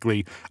is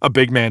basically a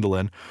big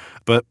mandolin.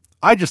 But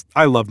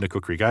I love Nickel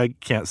Creek. I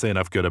can't say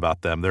enough good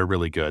about them. They're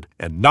really good.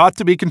 And not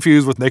to be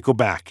confused with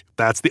Nickelback.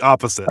 That's the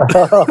opposite.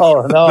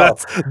 Oh, no.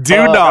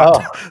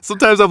 Not.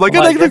 Sometimes I'm like, I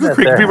like Nickel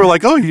Creek. People are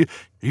like, oh,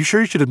 you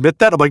sure you should admit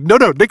that? I'm like, no,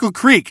 Nickel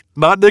Creek,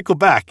 not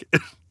Nickelback.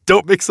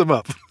 Don't mix them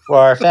up. Well,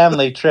 our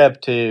family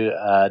trip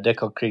to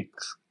Nickel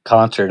Creek's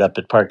concert up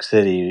at Park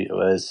City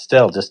was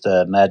still just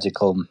a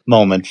magical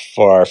moment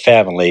for our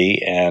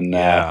family. And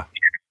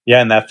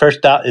and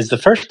that is the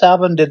first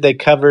album, did they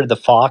cover The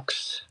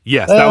Fox?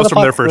 Yes, that was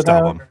from their first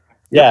album.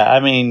 Yeah, I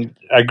mean,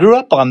 I grew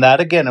up on that.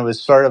 Again, it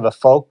was sort of a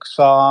folk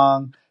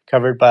song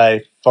covered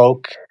by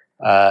folk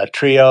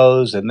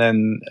trios, and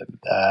then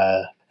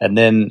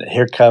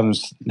here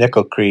comes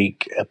Nickel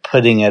Creek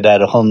putting it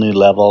at a whole new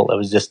level. It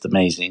was just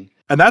amazing.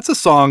 And that's a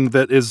song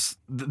that is,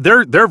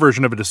 their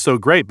version of it is so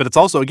great, but it's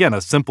also, again,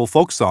 a simple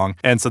folk song.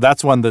 And so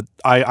that's one that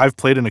I've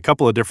played in a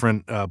couple of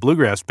different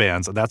bluegrass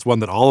bands. And that's one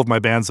that all of my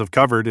bands have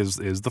covered is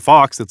The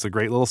Fox. It's a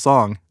great little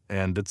song.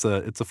 And it's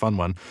a fun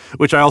one,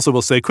 which I also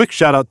will say, quick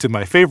shout out to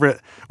one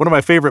of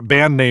my favorite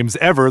band names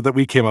ever that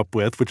we came up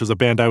with, which was a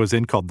band I was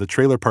in called the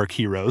Trailer Park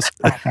Heroes.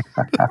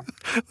 That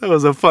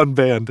was a fun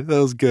band. That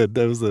was good.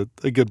 That was a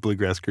good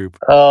bluegrass group.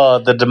 Oh,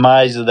 the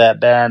demise of that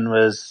band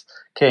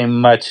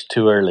came much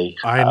too early.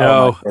 I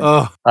know.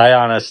 I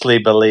honestly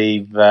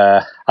believe,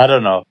 I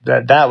don't know,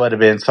 that would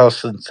have been so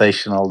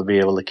sensational to be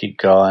able to keep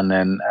going.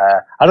 And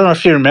I don't know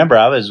if you remember,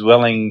 I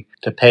wanted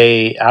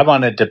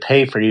to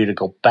pay for you to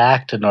go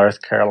back to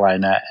North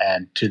Carolina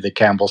and to the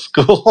Campbell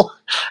School.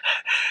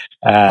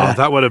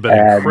 That would have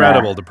been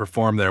incredible to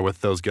perform there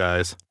with those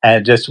guys.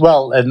 And just,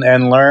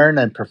 and learn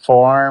and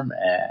perform.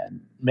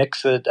 And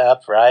mix it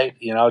up right.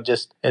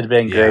 Just it'd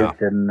been Yeah.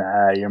 great. And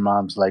your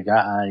mom's like,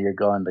 you're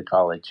going to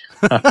college.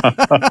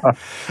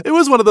 It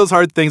was one of those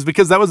hard things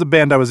because that was a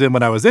band I was in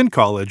when I was in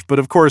college. But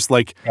of course,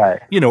 like,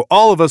 Right.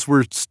 all of us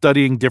were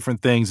studying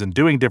different things and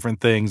doing different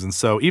things. And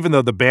so even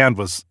though the band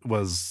was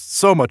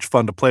so much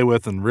fun to play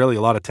with and really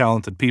a lot of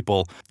talented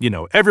people,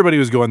 everybody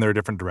was going their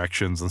different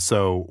directions. And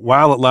so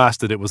while it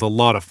lasted, it was a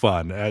lot of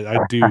fun.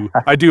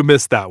 I do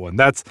miss that one.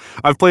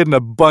 I've played in a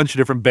bunch of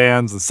different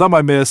bands, and some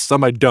I miss,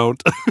 some I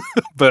don't.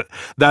 But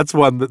that's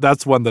one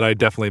that I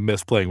definitely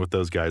miss playing with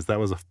those guys. That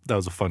was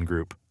a fun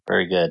group.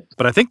 Very good.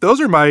 But I think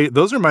those are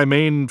my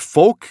main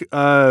folk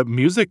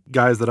music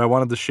guys that I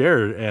wanted to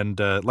share. And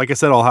like I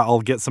said,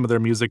 I'll get some of their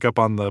music up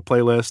on the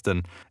playlist.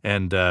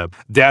 And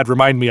Dad,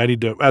 remind me, I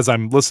need to, as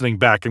I'm listening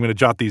back, I'm going to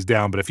jot these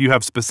down. But if you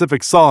have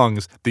specific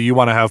songs that you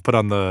want to have put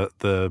on the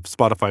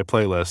Spotify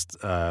playlist,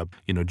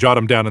 jot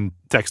them down and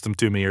text them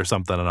to me or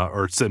something,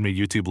 or send me a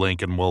YouTube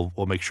link, and we'll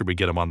make sure we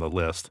get them on the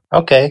list.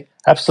 Okay,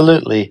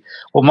 absolutely.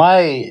 Well,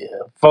 my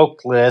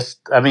folk list,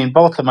 I mean,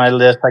 both of my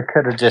lists, I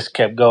could have just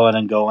kept going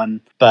and going,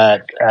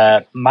 but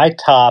my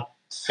top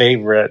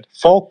favorite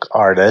folk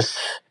artist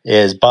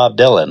is Bob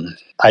Dylan.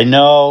 I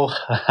know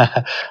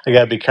I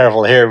got to be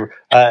careful here.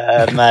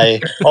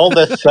 My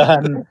oldest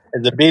son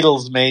is a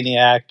Beatles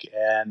maniac,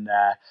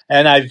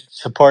 and I've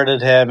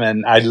supported him,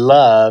 and I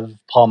love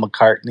Paul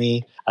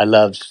McCartney. I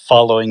love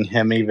following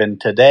him even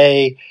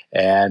today,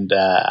 and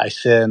I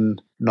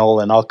send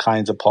Nolan all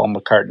kinds of Paul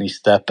McCartney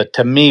stuff. But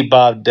to me,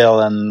 Bob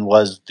Dylan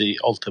was the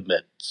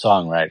ultimate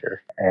songwriter.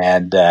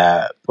 And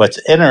what's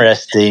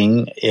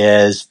interesting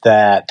is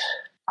that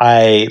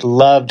I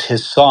loved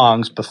his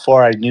songs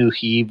before I knew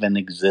he even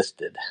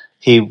existed.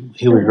 He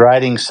was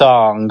writing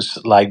songs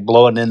like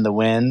 "Blowing in the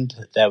Wind."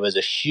 That was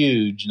a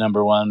huge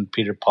number one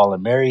Peter, Paul,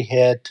 and Mary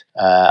hit.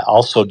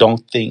 Also,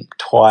 "Don't Think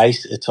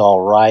Twice, It's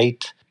All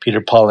Right." Peter,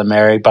 Paul, and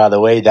Mary, by the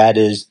way, that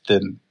is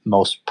the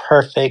most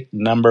perfect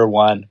number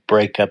one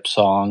breakup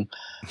song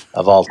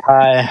of all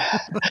time.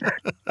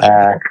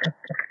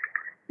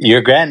 Your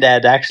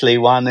granddad actually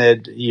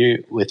wanted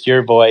you, with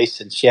your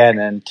voice and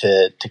Shannon,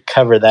 to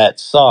cover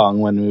that song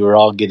when we were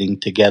all getting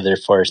together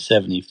for our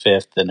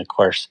 75th. And of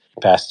course,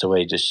 he passed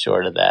away just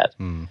short of that.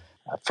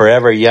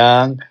 Forever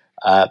Young,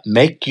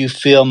 Make You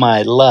Feel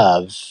My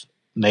Love,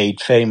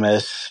 made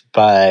famous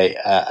by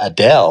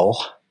Adele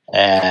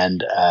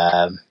and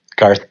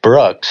Garth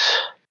Brooks,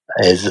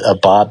 is a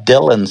Bob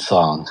Dylan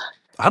song.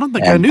 I don't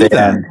think I knew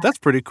that. That's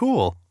pretty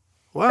cool.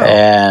 Wow.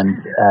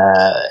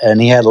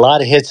 And he had a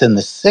lot of hits in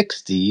the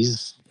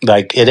 60s,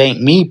 like "It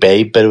Ain't Me,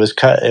 Babe," but it was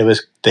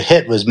the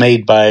hit was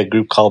made by a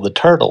group called the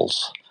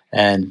Turtles.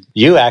 And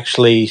you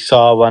actually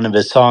saw one of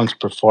his songs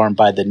performed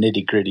by the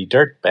Nitty Gritty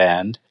Dirt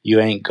Band, "You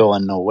Ain't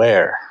Going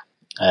Nowhere."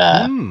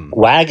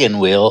 "Wagon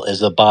Wheel"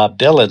 is a Bob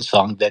Dylan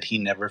song that he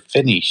never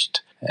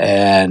finished.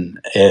 And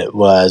it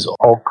was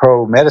Old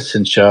Crow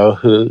Medicine Show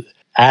who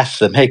asked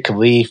them, "Hey, can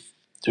we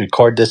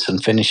record this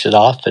and finish it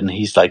off?" And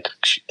he's like,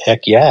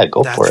 "Heck yeah,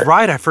 go for it." That's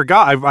right. I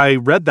forgot. I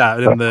read that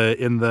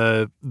in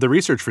the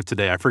research for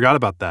today. I forgot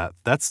about that.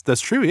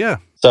 That's true. Yeah.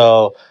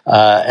 So,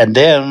 and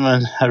then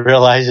when I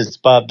realized it's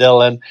Bob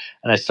Dylan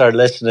and I started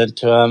listening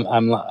to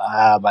him,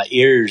 my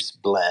ears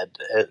bled.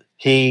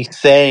 He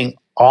sang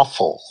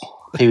awful.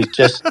 He was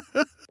just,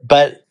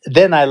 but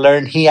then I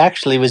learned he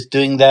actually was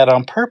doing that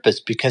on purpose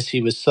because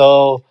he was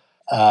so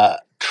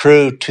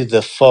true to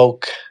the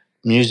folk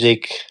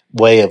music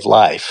way of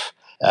life.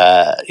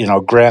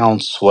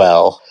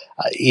 Groundswell.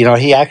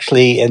 He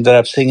actually ended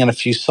up singing a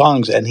few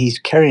songs, and he's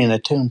carrying a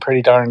tune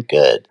pretty darn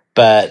good.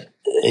 But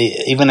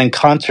even in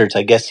concerts,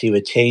 I guess he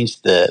would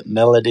change the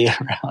melody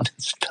around and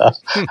stuff.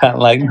 I'm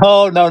like,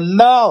 no,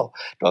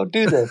 don't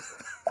do this.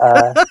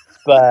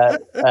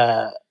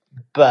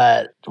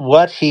 But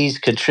what he's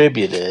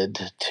contributed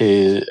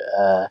to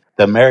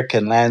the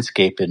American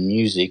landscape in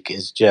music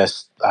is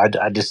just,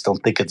 I just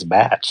don't think it's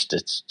matched.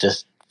 It's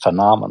just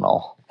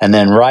phenomenal. And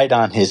then right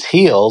on his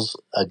heels,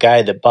 a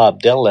guy that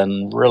Bob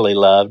Dylan really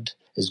loved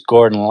is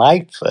Gordon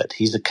Lightfoot.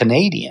 He's a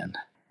Canadian.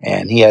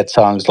 And he had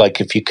songs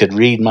like "If You Could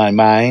Read My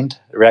Mind,"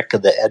 "Wreck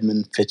of the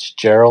Edmund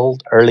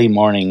Fitzgerald," "Early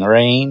Morning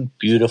Rain,"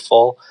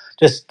 "Beautiful."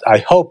 I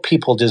hope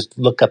people just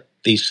look up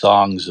these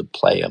songs and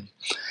play them.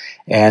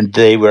 And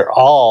they were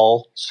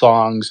all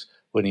songs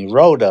when he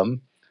wrote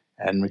them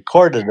and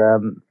recorded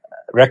them.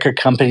 Record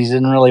companies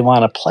didn't really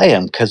want to play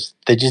them because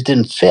they just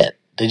didn't fit.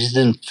 They just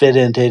didn't fit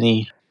into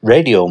any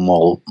radio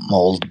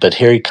mold. But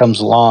here he comes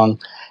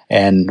along,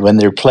 and when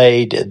they're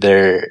played,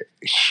 they're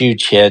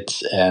huge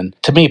hits. And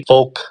to me,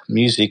 folk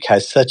music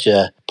has such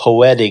a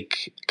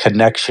poetic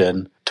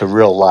connection to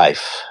real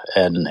life,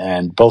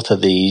 and both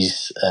of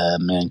these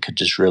men could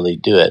just really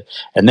do it.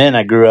 And then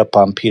I grew up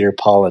on Peter,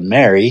 Paul, and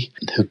Mary,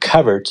 who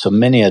covered so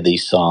many of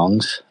these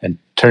songs and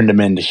turned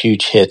them into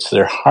huge hits.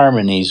 Their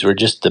harmonies were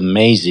just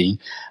amazing.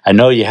 I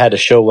know you had a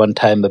show one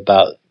time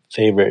about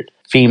favorite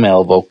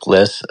female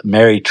vocalists.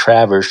 Mary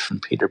Travers from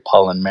Peter,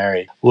 Paul, and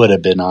Mary would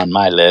have been on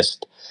my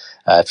list.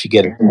 If you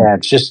get a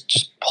chance,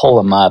 just pull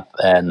them up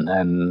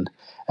and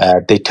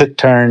They took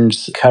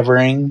turns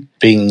covering,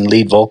 being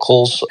lead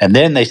vocals, and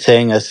then they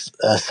sang a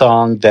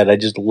song that I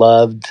just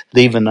loved,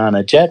 Leaving on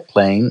a Jet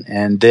Plane.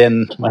 And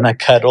then when I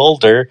got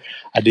older,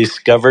 I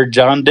discovered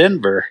John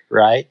Denver,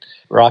 right?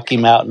 Rocky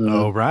Oh,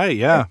 Mountain right.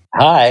 Yeah.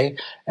 High.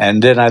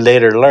 And then I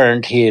later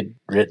learned he had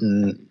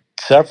written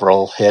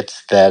several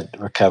hits that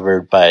were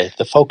covered by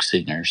the folk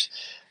singers.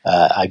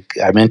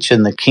 I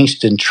mentioned the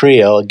Kingston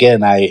Trio.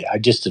 Again, I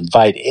just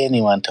invite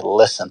anyone to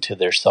listen to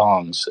their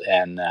songs,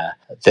 and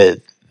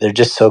they're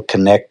just so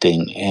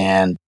connecting.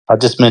 And I'll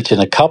just mention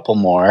a couple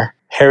more.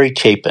 Harry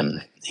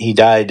Chapin. He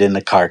died in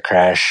a car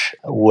crash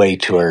way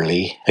too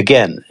early.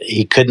 Again,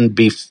 he couldn't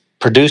be.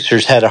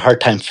 Producers had a hard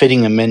time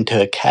fitting him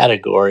into a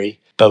category,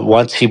 but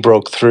once he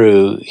broke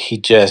through,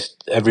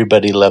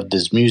 everybody loved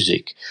his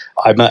music.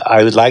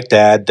 I would like to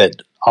add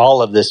that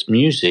all of this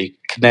music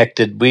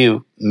connected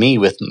me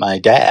with my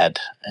dad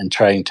and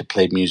trying to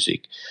play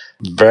music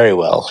very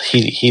well.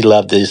 He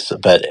loved this,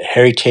 but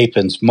Harry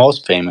Chapin's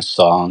most famous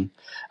song,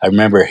 I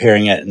remember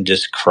hearing it and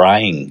just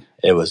crying.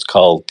 It was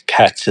called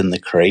Cats in the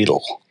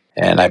Cradle.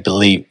 And I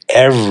believe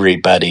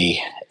everybody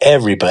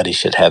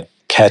should have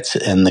Cats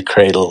in the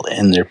Cradle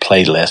in their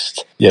playlist.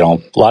 You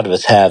know, a lot of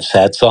us have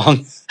sad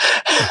song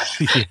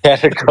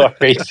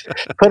categories.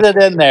 Put it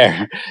in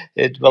there;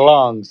 it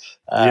belongs.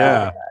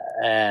 Yeah.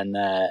 And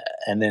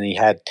then he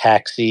had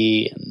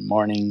Taxi and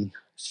Morning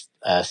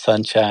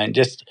Sunshine.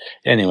 Just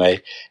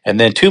anyway, and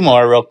then two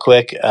more real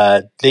quick.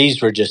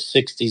 These were just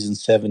 '60s and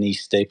 '70s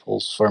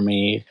staples for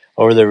me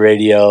over the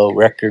radio,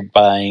 record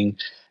buying,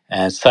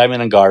 and Simon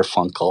and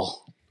Garfunkel.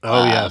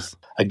 Oh, yes.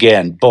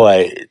 Again,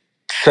 boy,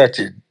 such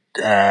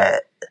a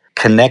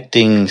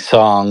connecting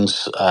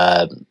songs.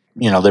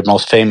 Their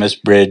most famous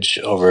Bridge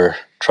Over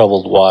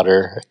Troubled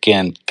Water.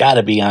 Again, got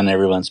to be on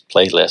everyone's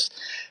playlist.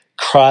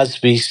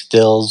 Crosby,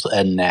 Stills,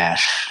 and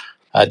Nash.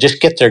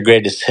 Just get their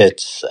greatest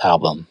hits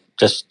album.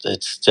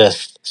 It's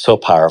just so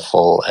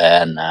powerful,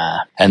 and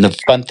the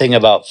fun thing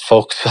about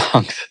folk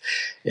songs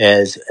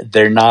is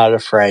they're not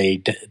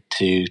afraid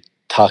to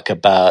talk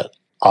about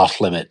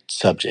off-limit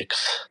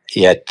subjects,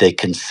 yet they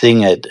can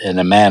sing it in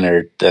a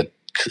manner that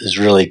is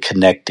really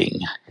connecting.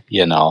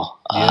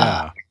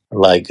 Yeah.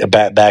 Like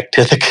back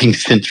to the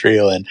Kingston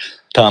Trio and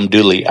Tom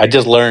Dooley. I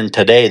just learned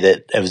today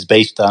that it was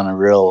based on a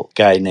real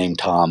guy named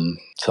Tom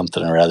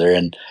something or other,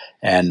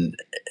 and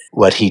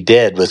what he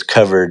did was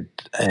covered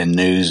in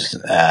news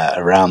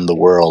around the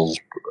world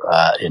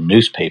in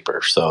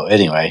newspapers. So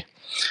anyway,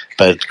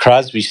 but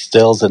Crosby,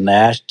 Stills, and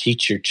Nash,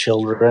 Teach Your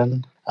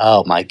Children.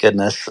 Oh my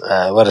goodness,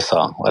 what a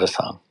song! What a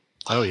song!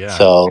 Oh, yeah.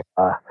 So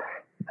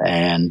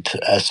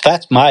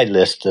that's my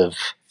list of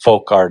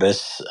folk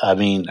artists. I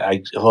mean,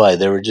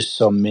 there were just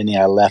so many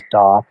I left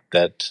off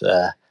that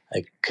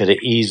I could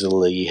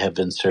easily have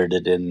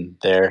inserted in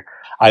there.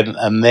 I'm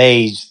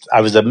amazed.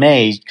 I was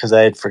amazed because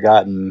I had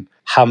forgotten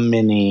how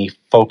many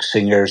folk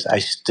singers I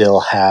still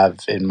have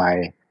in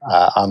my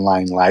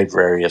online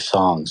library of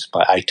songs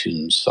by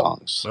iTunes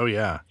songs. Oh,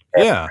 yeah.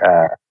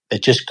 Yeah.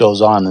 It just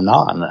goes on.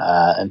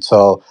 And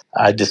so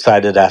I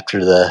decided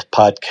after the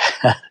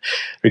podcast,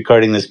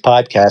 recording this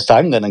podcast,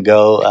 I'm going to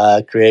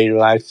go create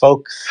my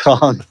folk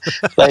song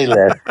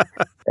playlist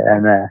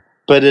and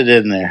put it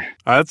in there.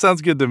 That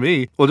sounds good to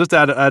me. Well, just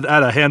add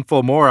a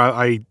handful more.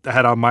 I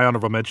had on my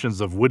honorable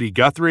mentions of Woody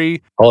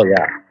Guthrie. Oh,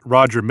 yeah.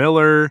 Roger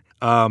Miller,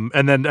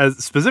 and then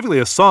specifically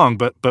a song,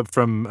 but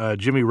from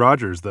Jimmy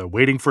Rogers, the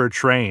 "Waiting for a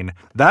Train."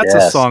 That's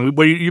a song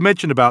where you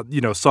mentioned about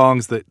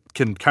songs that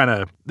can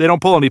they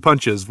don't pull any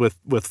punches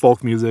with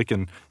folk music,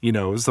 and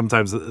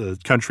sometimes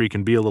country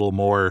can be a little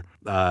more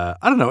I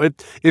don't know,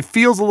 it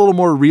feels a little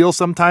more real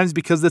sometimes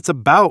because it's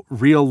about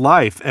real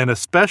life, and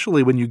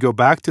especially when you go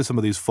back to some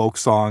of these folk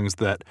songs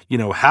that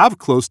have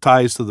close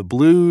ties to the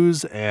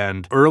blues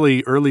and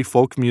early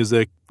folk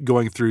music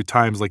going through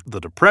times like the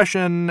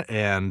Depression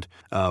and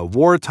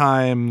war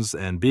times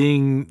and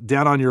being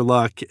down on your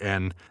luck,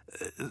 and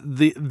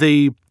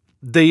they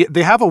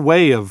have a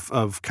way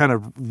of kind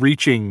of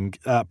reaching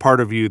part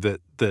of you that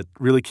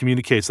really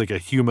communicates like a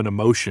human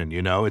emotion.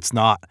 It's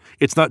not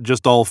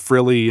just all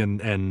frilly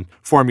and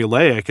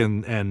formulaic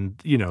and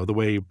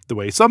the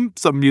way some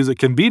music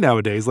can be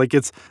nowadays. Like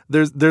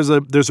there's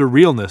a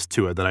realness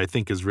to it that I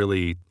think is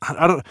really,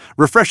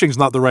 refreshing is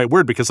not the right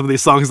word because some of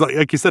these songs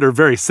like you said are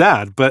very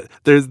sad, but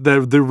there's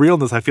the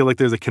realness. I feel like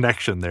there's a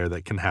connection there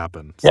that can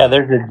happen. So. Yeah,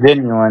 there's a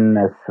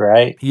genuineness,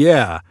 right?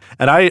 Yeah,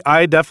 and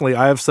I definitely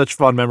have such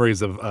fond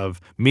memories of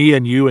me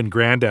and you and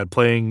Granddad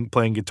playing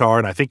guitar,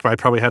 and I think I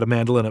probably had a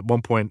mandolin at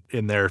one point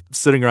in there,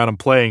 sitting around and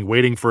playing,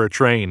 waiting for a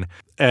train,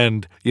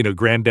 and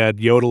Granddad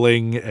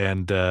yodeling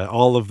and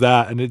all of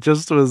that, and it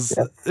just was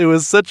It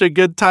was such a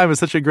good time. It's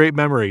such a great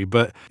memory,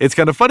 but it's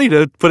kind of funny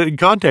to put it in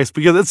context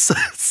because it's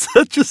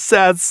such a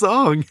sad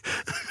song.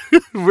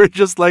 We're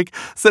just like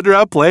sitting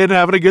around playing and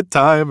having a good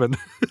time, and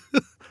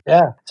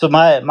yeah. So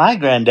my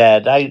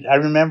granddad, I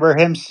remember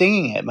him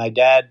singing it. My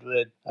dad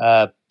would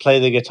play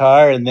the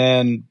guitar, and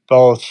then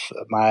both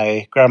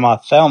my grandma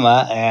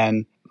Thelma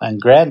and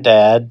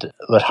granddad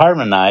would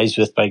harmonize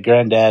with my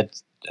granddad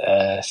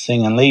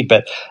sing and lead.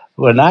 But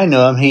when I knew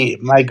him,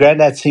 my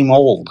granddad seemed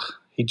old.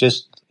 He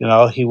just,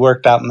 he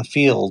worked out in the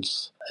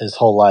fields his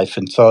whole life,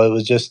 and so it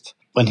was just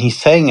when he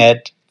sang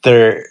it,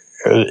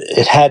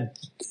 it had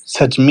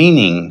such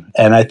meaning,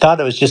 and I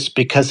thought it was just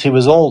because he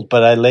was old.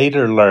 But I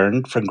later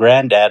learned from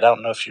Granddad. I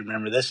don't know if you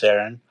remember this,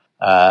 Aaron.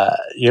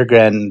 Your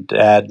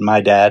granddad,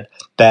 my dad,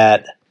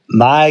 that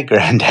my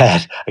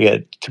granddad. I got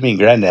too many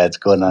granddads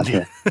going on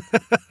here.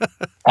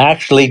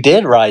 Actually,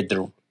 did ride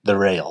the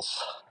rails,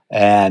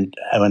 and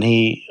when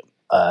he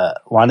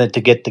wanted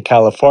to get to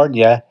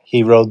California,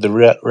 he rode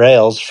the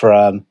rails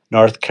from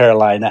North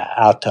Carolina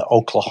out to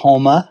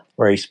Oklahoma,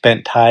 where he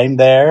spent time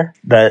there.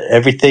 But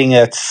everything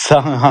that's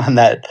sung on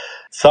that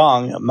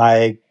song,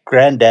 my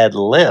granddad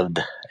lived,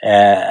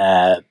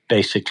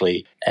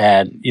 basically.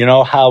 And you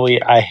know how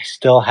I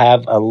still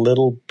have a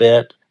little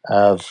bit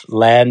of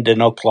land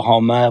in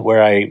Oklahoma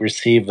where I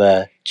receive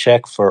a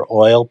check for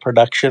oil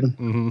production.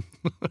 Mm-hmm.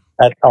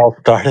 That all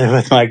started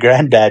with my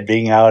granddad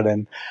being out,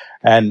 and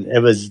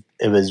it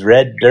was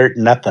red dirt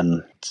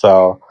nothing.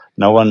 So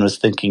no one was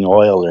thinking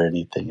oil or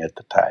anything at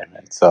the time.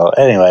 And so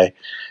anyway,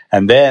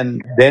 and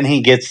then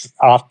he gets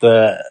off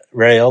the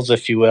rails,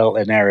 if you will,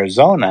 in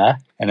Arizona,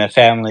 and a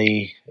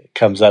family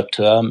comes up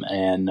to him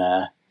and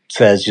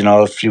says,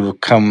 if you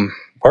come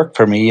work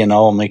for me,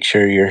 I'll make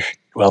sure you're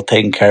well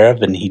taken care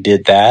of. And he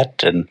did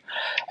that, and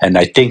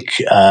I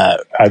think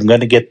I'm going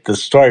to get the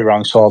story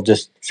wrong, so I'll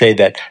just say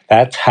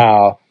that's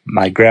how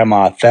my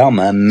grandma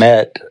Thelma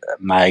met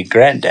my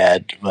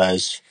granddad,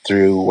 was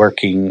through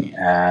working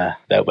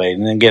that way.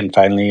 And then again,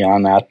 finally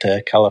on out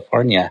to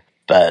California.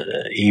 But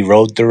he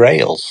rode the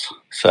rails.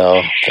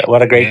 So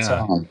what a great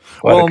song.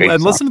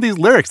 Listen to these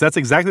lyrics. That's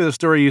exactly the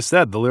story you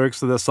said. The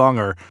lyrics of this song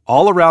are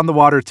all around the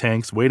water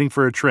tanks, waiting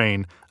for a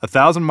train,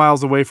 1,000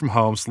 miles away from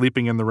home,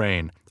 sleeping in the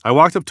rain. I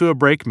walked up to a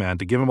brakeman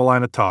to give him a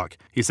line of talk.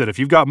 He said, if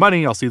you've got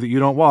money, I'll see that you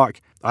don't walk.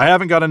 I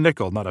haven't got a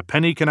nickel, not a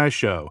penny can I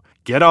show.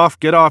 Get off,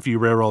 you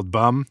railroad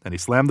bum. And he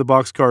slammed the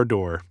boxcar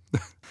door.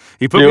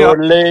 He put me up.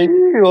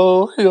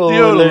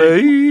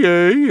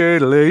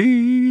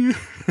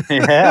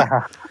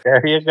 Yeah,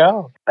 there you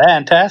go.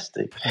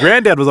 Fantastic.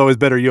 Granddad was always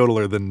better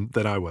yodeler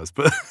than I was,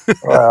 but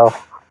well,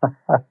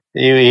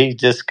 he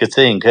just could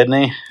sing, couldn't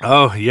he?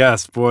 Oh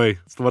yes, boy,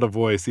 what a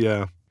voice!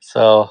 Yeah.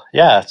 So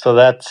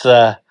that's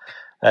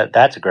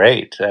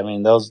great. I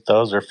mean, those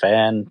are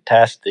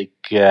fantastic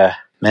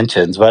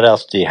mentions. What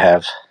else do you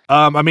have?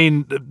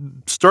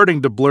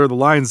 Starting to blur the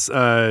lines,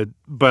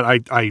 but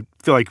I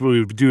feel like we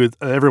would do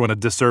everyone a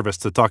disservice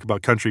to talk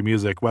about country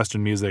music,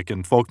 Western music,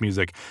 and folk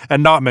music,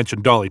 and not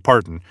mention Dolly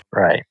Parton.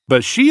 Right.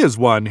 But she is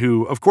one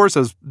who, of course,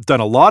 has done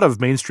a lot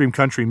of mainstream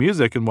country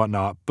music and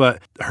whatnot,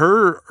 but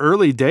her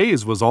early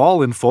days was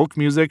all in folk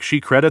music. She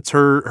credits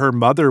her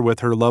mother with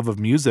her love of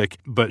music,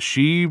 but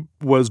she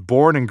was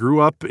born and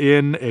grew up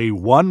in a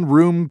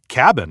one-room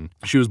cabin.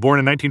 She was born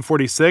in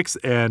 1946,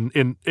 and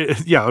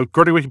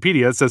according to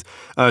Wikipedia, it says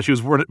she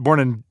was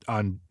born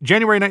on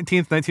January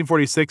 19th,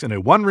 1946, in a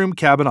one-room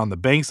cabin on the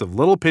banks of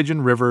Little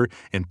Pigeon River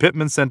in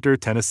Pittman Center,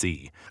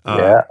 Tennessee.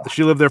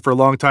 She lived there for a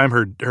long time.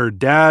 Her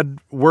dad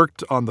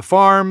worked on the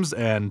farms,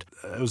 and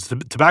it was a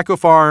tobacco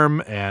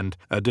farm, and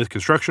did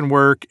construction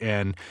work,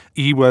 and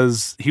he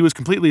was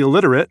completely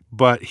illiterate,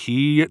 but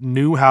he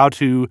knew how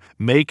to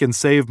make and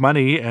save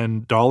money,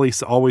 and Dolly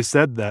always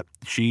said that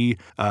she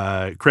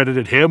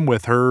credited him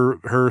with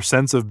her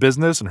sense of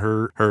business and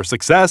her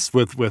success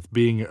with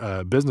being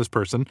a business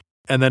person.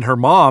 And then her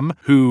mom,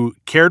 who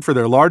cared for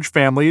their large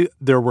family,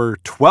 there were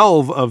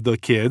 12 of the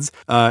kids.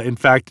 In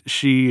fact,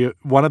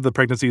 one of the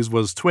pregnancies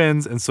was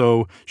twins, and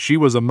so she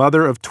was a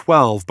mother of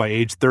 12 by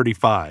age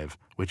 35,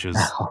 which is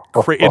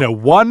in a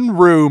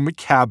one-room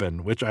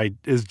cabin, which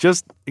is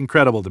just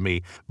incredible to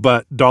me.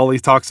 But Dolly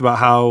talks about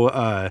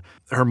how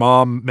her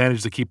mom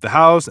managed to keep the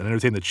house and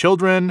entertain the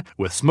children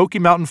with Smoky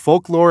Mountain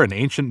folklore and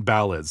ancient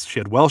ballads. She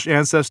had Welsh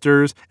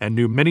ancestors and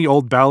knew many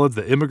old ballads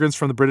that immigrants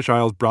from the British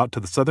Isles brought to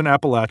the southern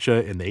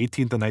Appalachia in the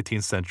 18th and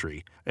 19th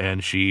century.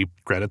 And she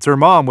credits her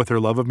mom with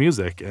her love of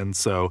music. And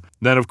so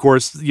then, of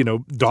course,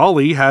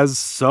 Dolly has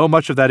so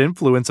much of that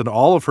influence in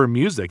all of her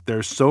music.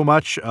 There's so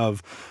much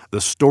of the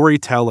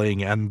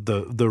storytelling and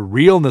the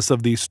realness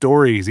of these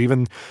stories,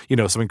 even,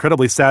 some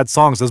incredibly sad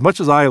songs. As much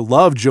as I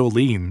love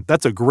Jolene,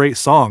 that's a great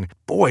song.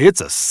 Boy,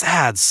 it's a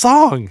sad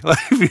song.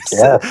 If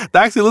you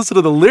actually listen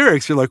to the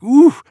lyrics, you're like,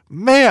 ooh,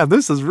 man,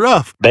 this is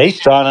rough.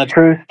 Based on a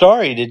true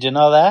story. Did you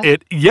know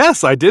that?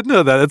 Yes, I did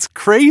know that. It's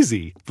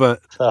crazy.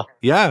 But wow.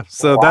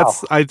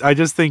 That's, I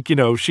just think,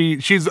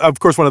 she's, of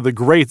course, one of the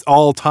greats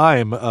all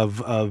time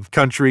of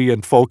country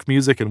and folk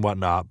music and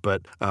whatnot.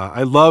 But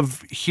I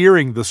love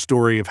hearing the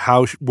story of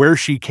where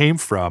she came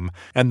from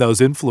and those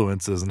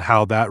influences and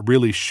how that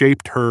really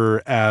shaped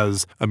her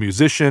as a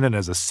musician and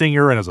as a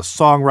singer and as a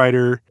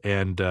songwriter.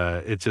 And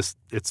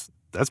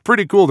that's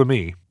pretty cool to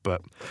me.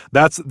 But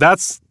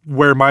that's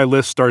where my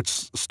list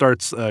starts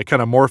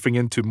kind of morphing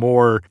into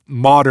more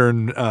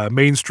modern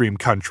mainstream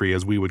country,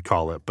 as we would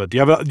call it. But do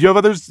you have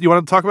others you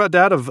want to talk about,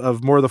 Dad,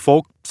 of more of the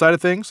folk side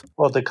of things?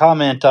 Well, to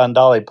comment on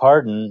Dolly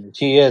Parton,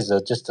 she is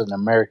just an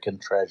American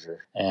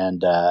treasure,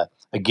 and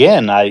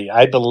again,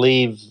 I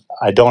believe,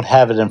 I don't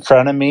have it in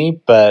front of me,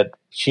 but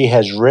she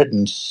has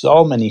written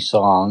so many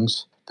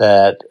songs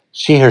that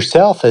she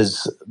herself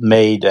has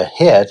made a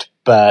hit,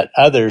 but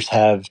others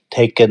have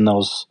taken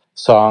those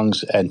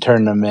songs and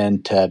turned them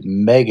into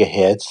mega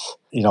hits.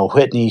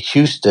 Whitney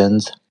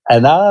Houston's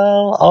 "And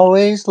I'll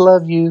Always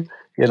Love You,"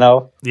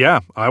 Yeah,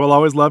 I Will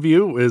Always Love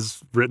You is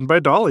written by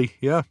Dolly.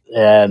 Yeah.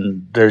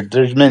 and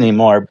there's many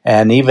more.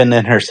 And even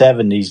in her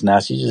 70s now,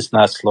 she's just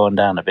not slowing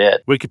down a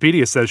bit.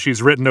 Wikipedia says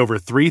she's written over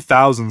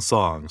 3,000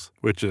 songs,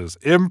 which is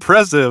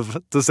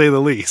impressive to say the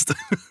least.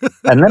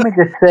 And let me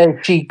just say,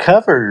 she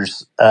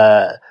covers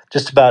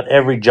just about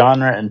every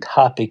genre and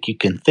topic you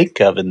can think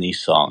of in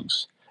these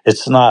songs.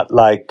 It's not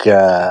like,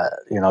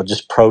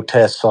 just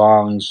protest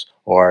songs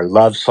or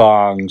love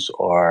songs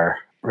or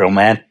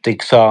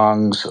romantic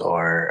songs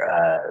or,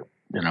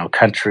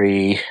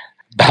 country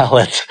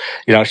ballads.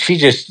 She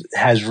just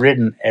has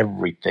written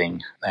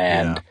everything,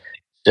 and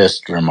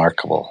just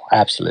remarkable.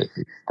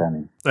 Absolutely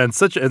stunning. And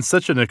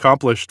such an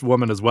accomplished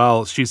woman as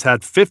well. She's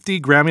had 50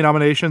 Grammy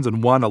nominations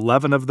and won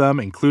 11 of them,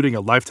 including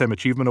a Lifetime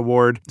Achievement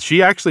Award.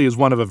 She actually is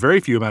one of a very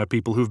few amount of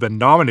people who've been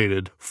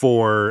nominated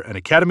for an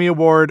Academy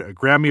Award, a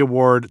Grammy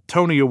Award,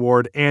 Tony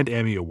Award, and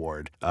Emmy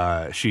Award.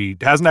 She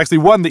hasn't actually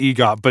won the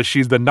EGOT, but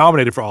she's been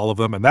nominated for all of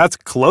them, and that's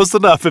close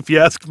enough if you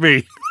ask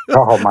me.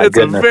 Oh my It's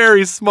goodness. a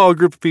very small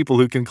group of people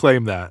who can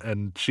claim that,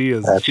 and she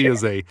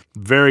is a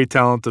very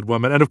talented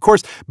woman. And of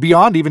course,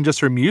 beyond even just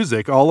her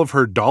music, all of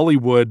her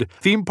Dollywood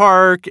theme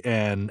park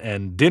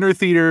and dinner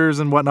theaters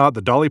and whatnot,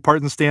 the Dolly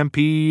Parton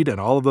Stampede and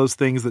all of those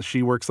things that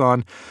she works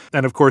on.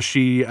 And of course,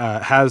 she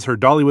has her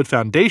Dollywood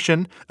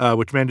Foundation,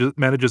 which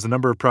manages a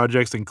number of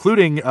projects,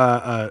 including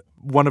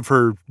one of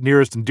her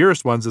nearest and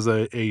dearest ones is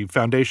a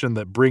foundation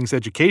that brings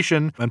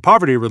education and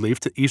poverty relief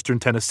to Eastern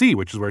Tennessee,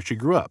 which is where she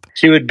grew up.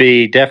 She would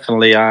be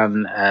definitely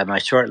on my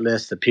short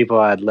list of people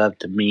I'd love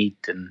to meet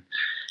and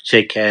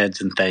shake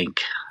hands and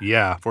thank.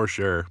 Yeah, for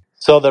sure.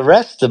 So the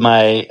rest of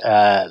my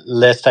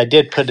list, I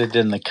did put it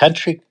in the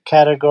country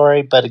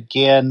category, but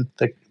again,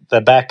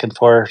 the back and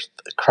forth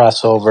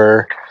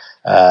crossover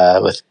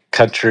with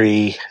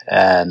country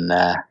and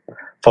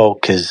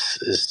folk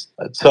is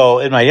so.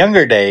 In my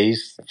younger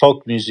days,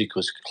 folk music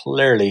was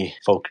clearly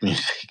folk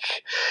music.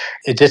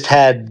 It just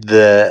had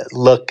the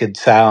look and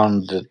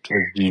sound that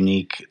was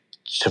unique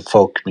to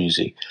folk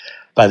music.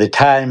 By the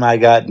time I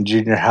got in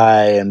junior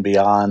high and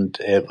beyond,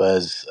 it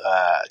was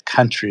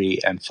country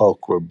and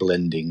folk were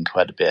blending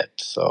quite a bit.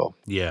 So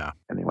Yeah.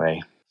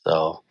 anyway,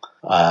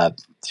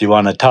 do you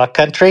want to talk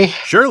country?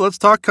 Sure, let's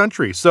talk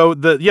country. So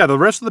the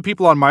rest of the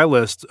people on my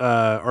list,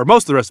 or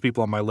most of the rest of the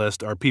people on my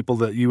list, are people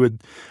that you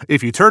would,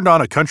 if you turned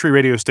on a country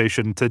radio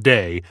station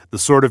today, the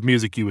sort of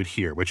music you would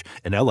hear. Which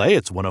in LA,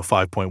 it's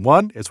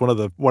 105.1. It's one of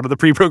the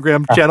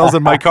pre-programmed channels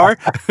in my car.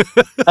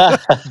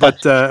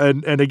 But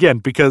and again,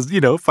 because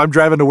if I'm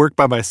driving to work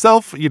by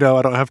myself, I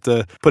don't have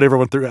to put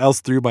everyone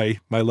else through my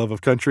love of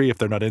country if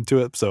they're not into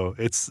it. So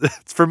it's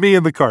for me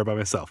in the car by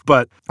myself.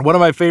 But one of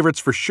my favorites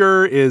for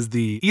sure is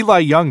the Eli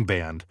Young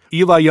Band.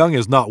 Eli Young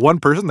is not one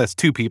person, that's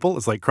two people.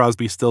 It's like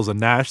Crosby, Stills, and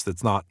Nash.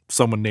 That's not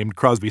someone named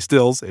Crosby,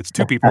 Stills. It's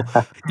two people.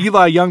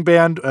 Eli Young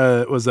Band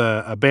was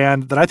a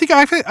band that I think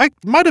I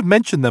might have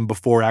mentioned them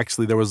before,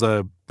 actually. There was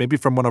maybe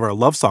from one of our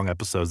love song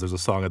episodes, there's a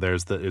song of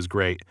theirs that is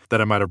great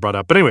that I might have brought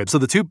up. But anyway, so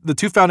the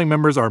two founding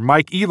members are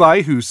Mike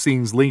Eli, who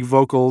sings lead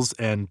vocals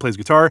and plays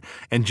guitar,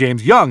 and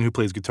James Young, who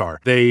plays guitar.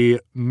 They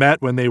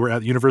met when they were at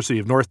the University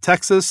of North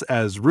Texas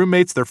as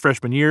roommates their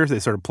freshman year. They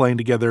started playing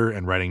together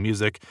and writing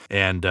music,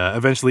 and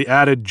eventually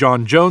added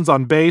John Jones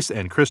on bass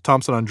and Chris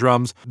Thompson on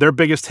drums. Their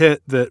biggest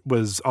hit that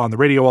was on the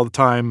radio all the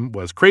time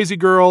was Crazy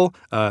Girl.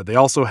 They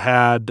also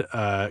had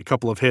a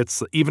couple of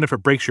hits, Even If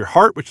It Breaks Your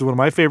Heart, which is one of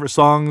my favorite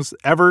songs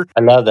ever. I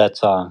love that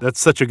song. That's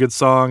such a good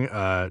song.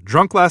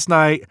 Drunk Last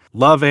Night,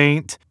 Love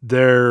Ain't.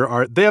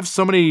 They have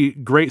so many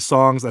great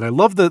songs, and I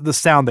love the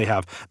sound they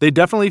have. They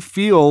definitely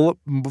feel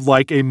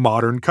like a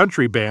modern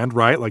country band,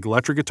 right? Like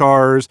electric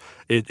guitars.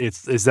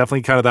 It's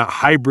definitely kind of that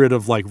hybrid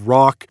of like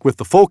rock with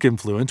the folk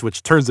influence,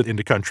 which turns it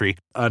into country.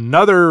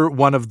 Another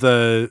one of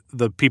the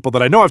people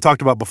that I know I've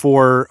talked about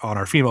before on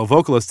our female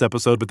vocalist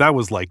episode, but that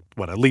was like,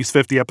 at least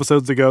 50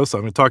 episodes ago, so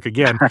I'm going to talk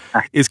again,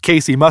 is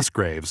Casey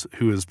Musgraves,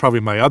 who is probably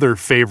my other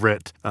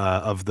favorite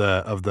of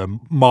the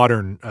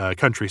modern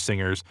country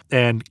singers.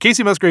 And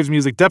Casey Musgraves'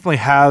 music definitely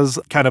has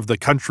kind of the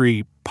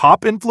country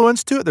pop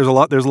influence to it. There's a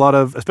lot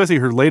of, especially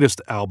her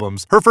latest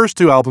albums. Her first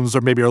two albums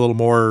are maybe a little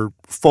more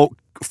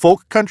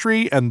folk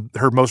country, and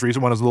her most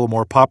recent one is a little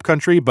more pop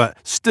country, but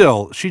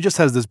still, she just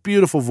has this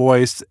beautiful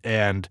voice,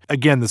 and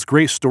again, this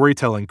great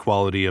storytelling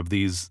quality of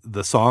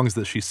the songs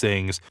that she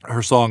sings.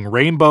 Her song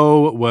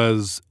Rainbow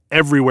was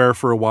everywhere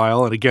for a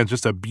while, and again,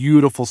 just a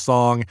beautiful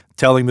song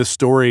telling this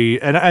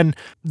story, and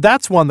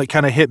that's one that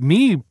kind of hit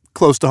me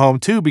close to home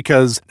too,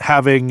 because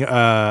having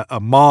a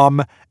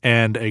mom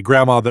and a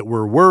grandma that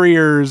were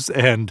worriers,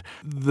 and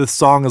the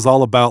song is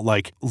all about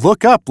like,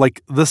 look up,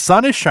 like the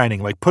sun is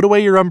shining, like put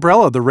away your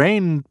umbrella, the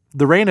rain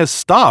has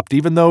stopped.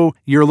 Even though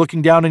you're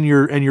looking down and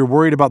you're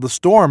worried about the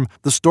storm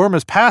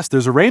has passed.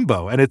 There's a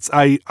rainbow, and it's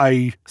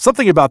I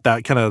something about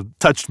that kind of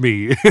touched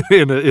me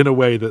in a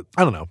way that,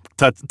 I don't know,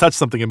 touched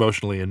something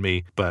emotionally in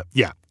me. But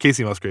yeah,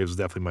 Kacey Musgraves is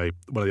definitely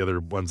one of the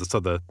other ones that's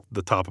on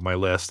the top of my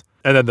list.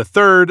 And then the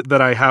third that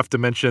I have to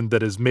mention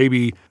that is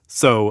maybe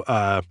so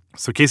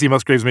Kacey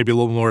Musgraves maybe a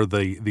little more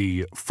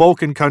the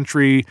folk and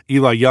country.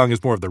 Eli Young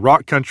is more of the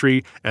rock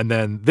country, and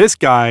then this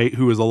guy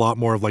who is a lot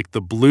more of like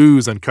the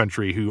blues and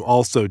country, who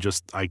also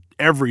just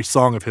every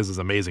song of his is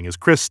amazing, is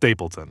Chris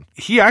Stapleton.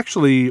 He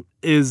actually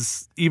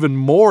is even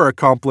more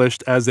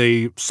accomplished as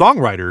a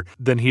songwriter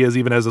than he is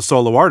even as a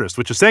solo artist,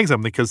 which is saying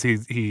something, because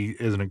he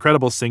is an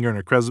incredible singer and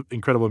an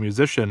incredible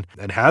musician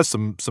and has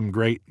some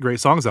great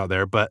songs out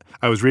there. But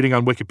I was reading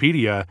on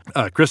Wikipedia,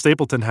 Chris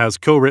Stapleton has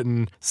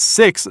co-written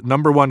 6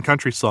 number 1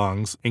 country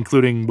songs,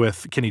 including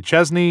with Kenny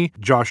Chesney,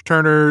 Josh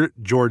Turner,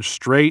 George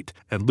Strait,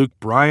 and Luke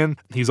Bryan.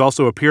 He's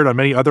also appeared on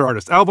many other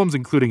artists' albums,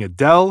 including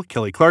Adele,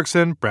 Kelly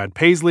Clarkson, Brad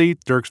Paisley,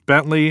 Dierks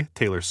Bentley,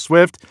 Taylor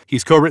Swift.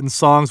 He's co-written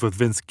songs with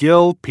Vince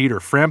Gill, Peter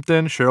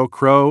Frampton, Sheryl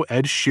Crow,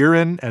 Ed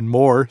Sheeran, and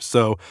more.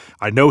 So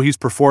I know he's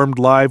performed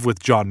live with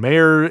John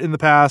Mayer in the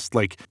past.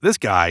 Like, this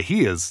guy,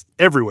 he is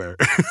everywhere.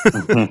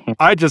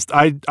 I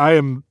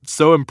am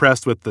so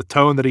impressed with the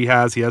tone that he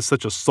has. He has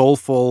such a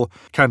soulful,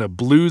 kind of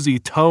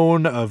bluesy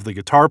tone of the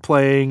guitar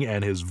playing,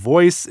 and his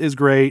voice is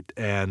great.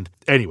 And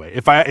anyway,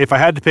 if I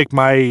had to pick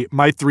my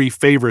 3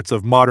 favorites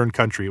of modern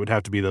country, it would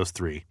have to be those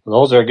 3.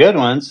 Those are good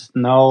ones.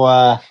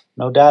 No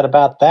doubt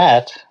about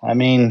that. I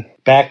mean,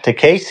 back to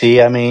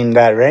Kacey, I mean,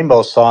 that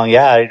Rainbow song,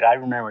 yeah, I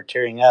remember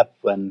tearing up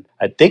when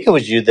I think it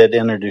was you that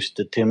introduced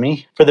it to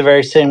me for the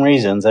very same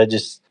reasons. I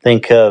just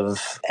think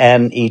of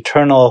an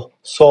eternal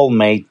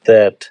soulmate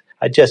that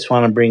I just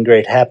want to bring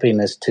great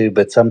happiness to,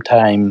 but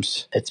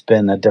sometimes it's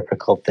been a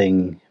difficult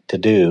thing to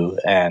do.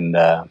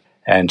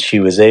 And she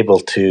was able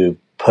to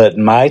put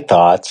my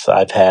thoughts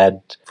I've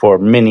had for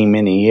many,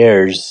 many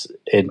years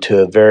into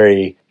a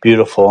very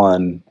beautiful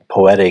and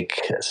poetic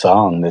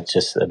song that's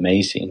just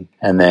amazing.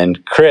 And then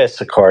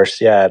Chris, of course,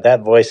 yeah,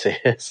 that voice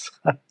is,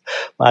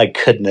 my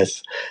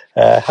goodness.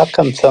 How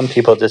come some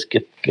people just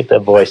get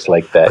that voice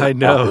like that? I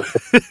know.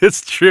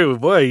 It's true.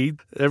 Boy,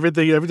 every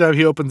time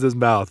he opens his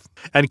mouth.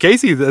 And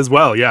Kacey as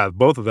well. Yeah,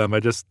 both of them.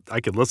 I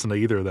could listen to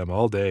either of them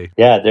all day.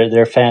 Yeah,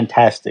 they're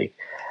fantastic.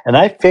 And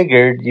I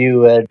figured you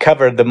would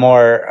cover the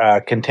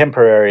more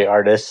contemporary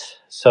artists.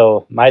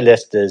 So my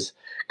list is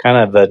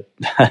kind of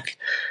a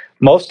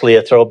mostly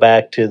a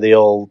throwback to the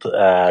old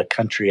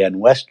country and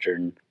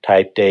western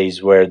type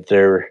days,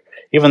 where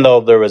even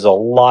though there was a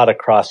lot of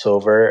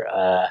crossover,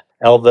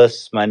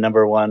 Elvis, my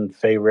number 1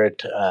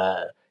 favorite,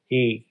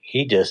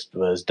 he just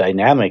was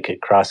dynamic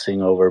at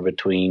crossing over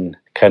between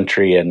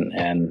country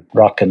and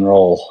rock and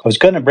roll. I was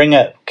going to bring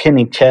up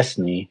Kenny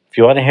Chesney. If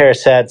you want to hear a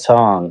sad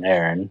song,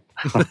 Aaron,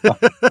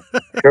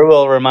 sure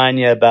will remind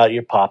you about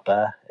your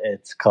papa.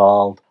 It's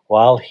called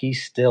While He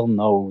Still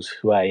Knows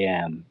Who I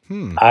Am.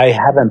 I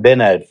haven't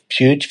been a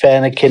huge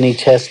fan of Kenny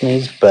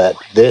Chesney's, but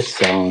this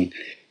song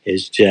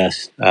is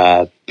just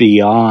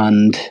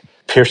beyond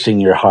piercing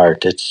your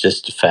heart. It's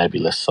just a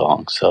fabulous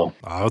song. So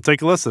I'll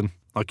take a listen.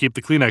 I'll keep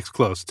the Kleenex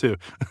close, too.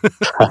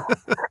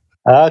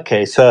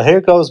 Okay, so here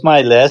goes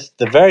my list.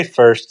 The very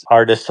first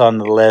artist on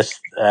the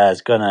list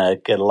is going to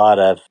get a lot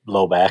of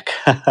blowback.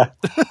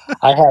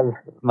 I have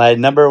my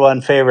number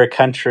 1 favorite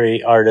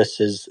country artist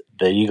is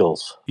the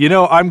Eagles. You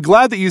know, I'm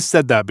glad that you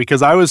said that,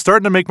 because I was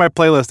starting to make my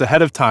playlist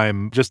ahead of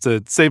time just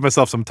to save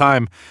myself some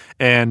time,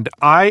 and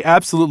I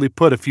absolutely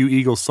put a few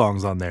Eagles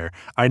songs on there.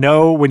 I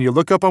know when you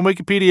look up on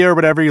Wikipedia or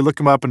whatever, you look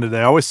them up and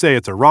they always say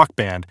it's a rock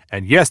band,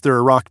 and yes, they're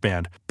a rock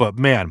band, but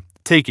man,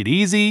 Take It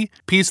Easy,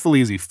 Peaceful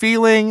Easy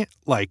Feeling,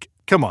 like,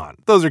 come on.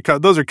 Those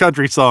are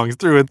country songs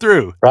through and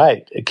through.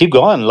 Right. Keep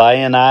going.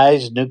 Lion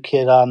Eyes, New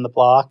Kid on the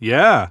Block.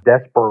 Yeah.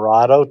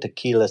 Desperado,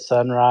 Tequila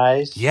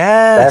Sunrise.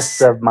 Yes.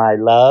 Best of My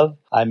Love.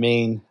 I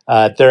mean,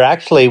 there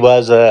actually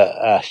was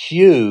a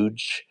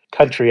huge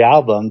country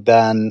album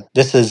done.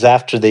 This is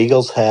after the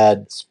Eagles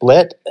had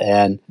split,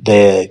 and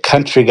the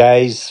country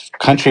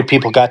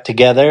people got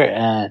together,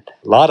 and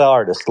a lot of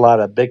artists, a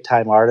lot of big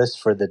time artists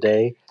for the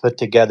day put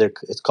together.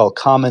 It's called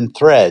Common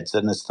Threads,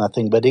 and it's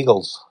nothing but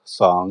Eagles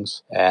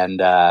songs. And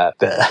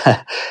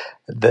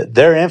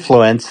their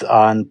influence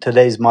on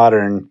today's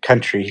modern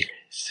country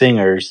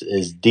singers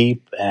is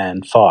deep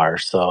and far.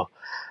 So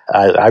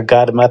I've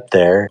got them up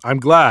there. I'm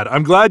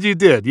glad you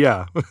did.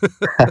 Yeah.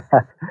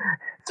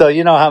 So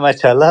you know how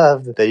much I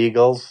love the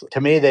Eagles.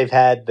 To me, they've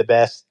had the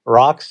best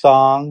rock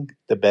song,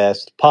 the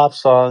best pop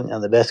song,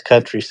 and the best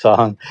country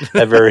song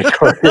ever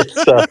recorded.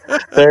 So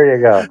there you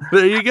go.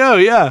 There you go,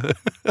 yeah.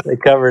 They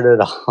covered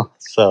it all.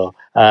 So,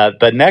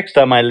 but next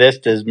on my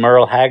list is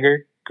Merle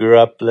Haggard. Grew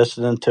up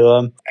listening to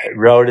him,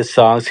 wrote his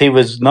songs. He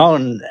was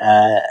known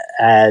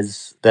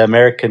as the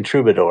American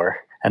Troubadour.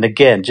 And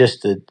again,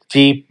 just a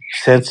deep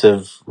sense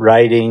of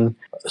writing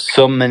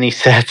so many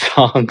sad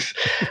songs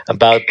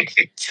about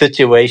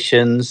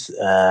situations,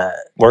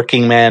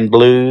 working man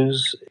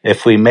blues.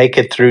 If we make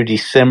it through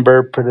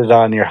December, put it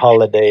on your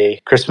holiday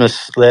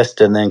Christmas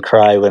list and then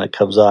cry when it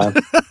comes on.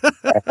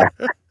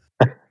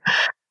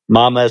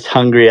 Mama's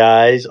Hungry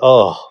Eyes.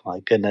 Oh my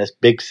goodness,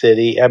 Big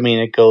City. I mean,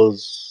 it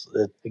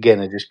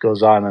just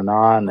goes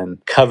on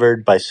and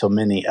covered by so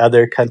many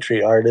other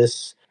country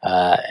artists.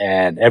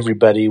 And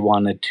everybody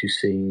wanted to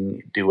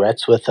sing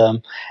duets with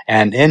him.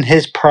 And in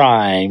his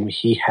prime,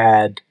 he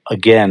had,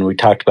 again, we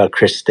talked about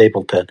Chris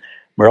Stapleton.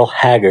 Merle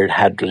Haggard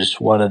had just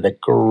one of the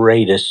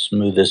greatest,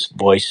 smoothest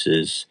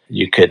voices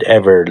you could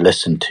ever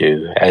listen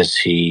to as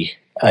he,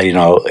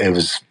 it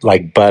was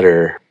like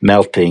butter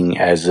melting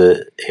as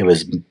it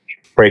was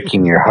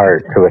breaking your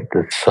heart with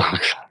this song.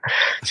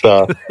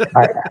 So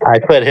I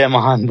put him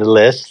on the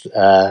list.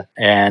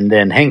 And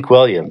then Hank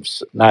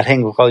Williams, not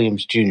Hank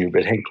Williams Jr.,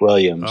 but Hank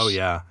Williams. Oh,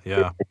 yeah.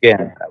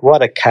 Again,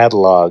 what a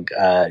catalog.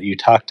 You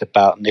talked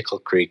about Nickel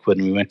Creek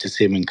when we went to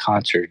see him in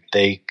concert.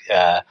 They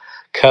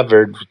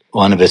covered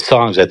one of his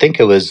songs. I think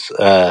it was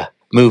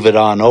Move It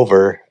On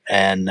Over,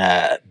 and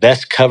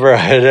best cover I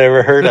had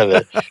ever heard of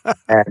it.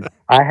 And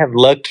I have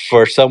looked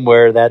for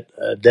somewhere that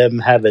them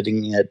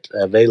having it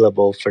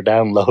available for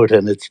download,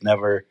 and it's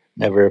never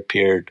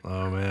appeared.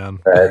 Oh, man.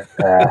 But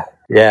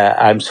yeah,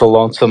 I'm so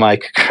lonesome I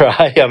could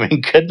cry. I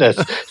mean, goodness,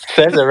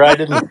 says it right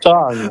in the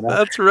song. You know?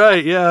 That's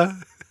right, yeah.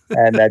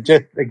 And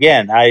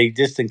I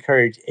just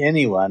encourage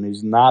anyone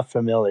who's not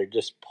familiar,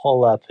 just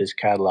pull up his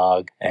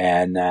catalog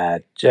and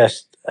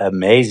just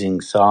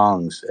amazing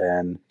songs.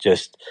 And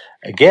just,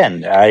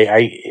 again,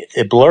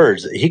 it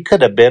blurs. He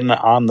could have been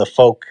on the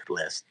folk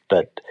list,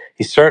 but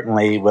he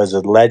certainly was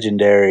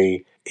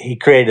he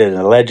created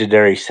a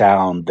legendary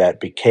sound that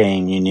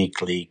became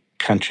uniquely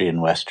country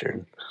and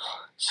Western.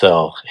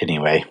 So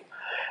anyway,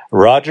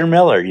 Roger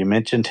Miller, you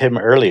mentioned him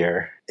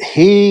earlier.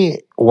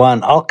 He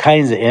won all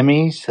kinds of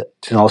Emmys,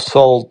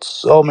 sold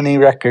so many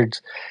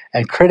records,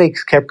 and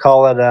critics kept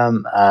calling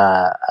him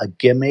a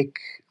gimmick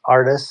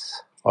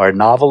artist or a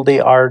novelty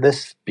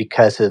artist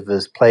because of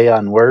his play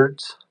on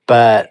words.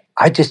 But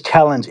I just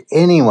challenge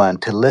anyone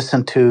to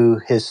listen to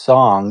his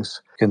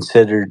songs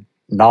considered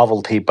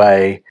novelty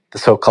by the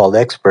so-called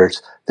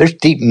experts. There's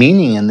deep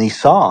meaning in these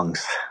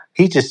songs.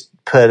 He just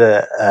put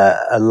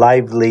a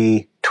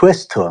lively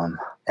twist to them.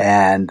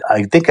 And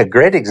I think a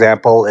great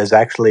example is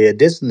actually a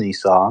Disney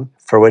song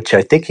for which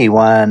I think he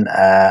won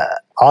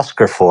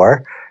Oscar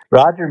for.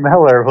 Roger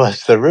Miller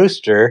was the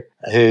rooster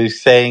who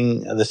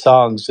sang the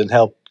songs and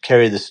helped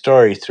carry the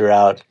story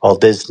throughout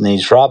Walt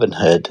Disney's Robin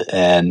Hood.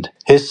 And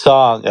his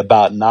song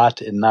about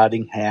Not in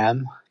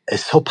Nottingham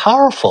is so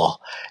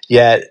powerful,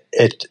 yet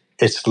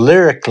it's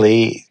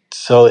lyrically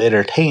so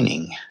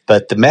entertaining.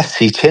 But the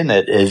message in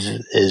it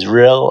is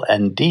real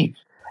and deep.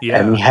 Yeah.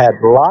 And he had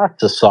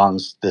lots of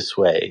songs this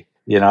way.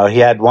 He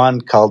had one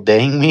called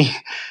Dang Me.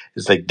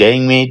 It's like,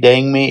 dang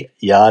me,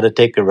 you ought to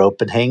take a rope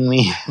and hang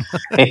me.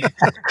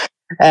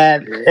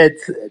 And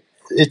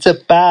it's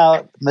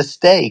about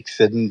mistakes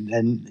and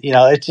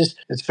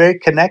it's very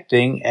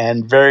connecting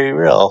and very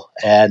real.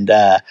 And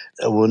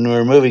when we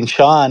were moving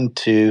Sean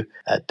to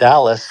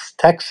Dallas,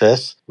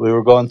 Texas, we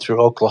were going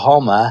through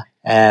Oklahoma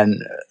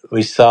and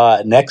we saw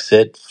an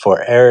exit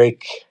for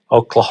Eric,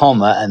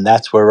 Oklahoma, and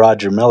that's where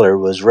Roger Miller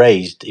was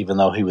raised, even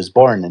though he was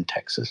born in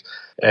Texas.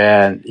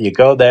 And you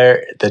go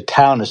there, the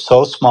town is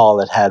so small,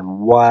 it had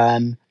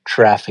one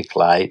traffic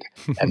light,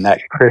 and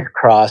that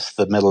crisscrossed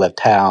the middle of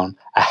town,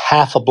 a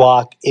half a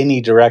block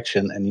any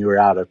direction, and you were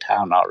out of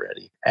town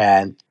already.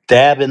 And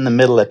dab in the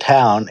middle of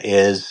town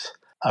is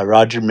a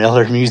Roger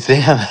Miller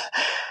museum.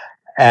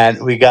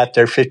 And we got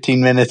there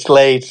 15 minutes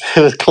late.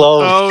 It was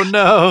closed. Oh,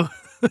 no.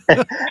 I'm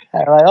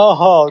like,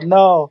 oh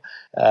no.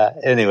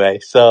 Anyway,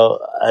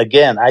 so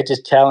again, I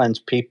just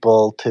challenge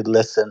people to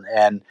listen.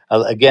 And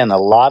again, a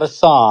lot of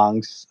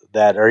songs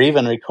that are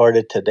even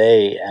recorded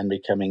today and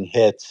becoming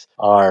hits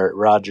are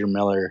Roger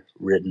Miller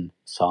written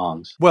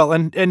songs. Well,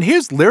 and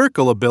his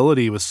lyrical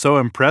ability was so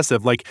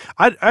impressive. Like,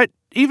 I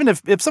even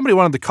if somebody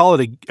wanted to call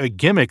it a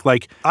gimmick,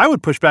 like, I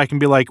would push back and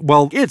be like,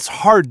 well, it's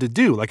hard to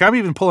do. Like, I'm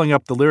even pulling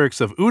up the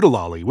lyrics of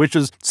Oodalolly, which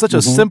is such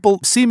a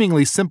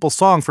seemingly simple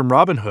song from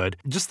Robin Hood.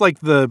 Just like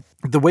the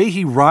way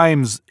he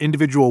rhymes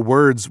individual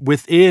words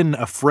within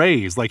a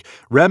phrase, like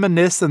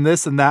reminisce and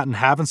this and that and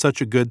having such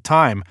a good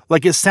time.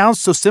 Like, it sounds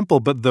so simple,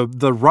 but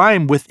the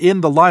rhyme within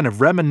the line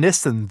of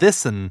reminisce and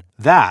this and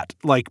that,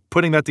 like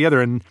putting that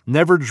together, and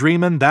never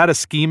dreaming that a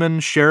scheming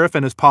sheriff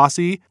and his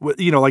posse,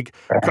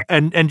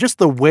 and just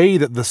the way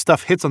that the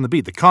stuff hits on the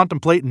beat, the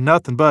contemplating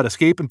nothing but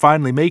escaping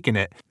finally making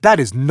it, that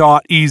is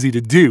not easy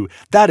to do.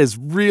 That is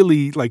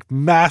really like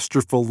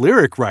masterful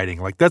lyric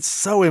writing. Like, that's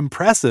so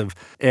impressive.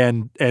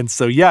 And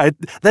so, yeah,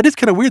 that is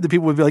kind of weird that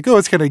people would be like, oh,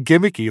 it's kind of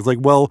gimmicky. It's like,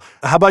 well,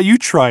 how about you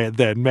try it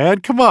then,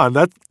 man? Come on,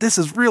 this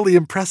is really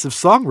impressive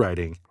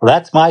songwriting. Well,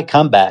 that's my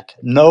comeback.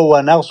 No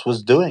one else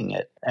was doing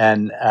it.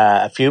 And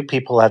a few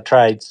people have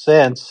tried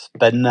since,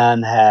 but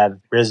none have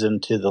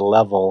risen to the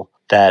level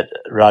that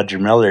Roger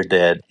Miller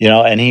did,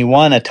 and he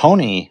won a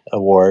Tony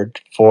Award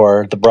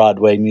for the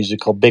Broadway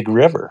musical Big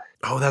River.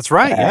 Oh, that's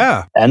right.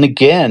 Yeah. And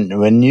again,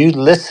 when you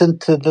listen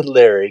to the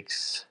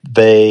lyrics,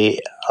 they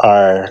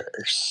are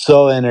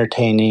so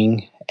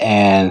entertaining,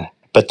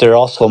 but they're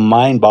also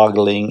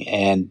mind-boggling.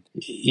 And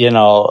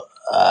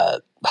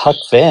Huck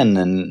Finn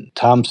and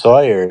Tom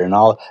Sawyer and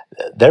all,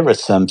 there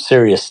was some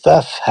serious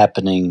stuff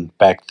happening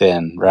back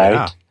then,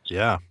 right?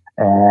 Yeah.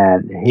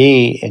 And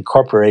he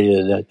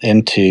incorporated it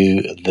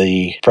into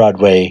the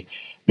Broadway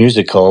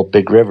musical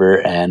Big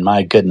River, and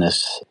my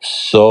goodness,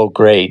 so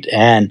great.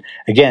 And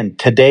again,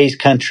 today's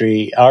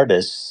country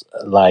artists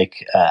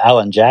like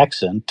Alan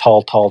Jackson,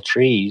 Tall Tall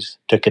Trees,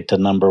 took it to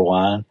number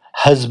one.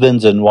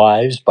 Husbands and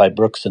Wives by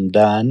Brooks and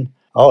Dunn.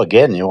 Oh,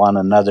 again, you want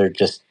another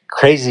just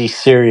crazy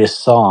serious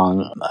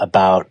song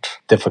about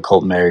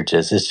difficult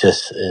marriages. He's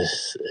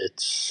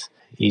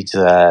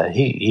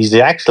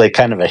actually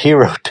kind of a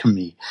hero to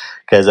me,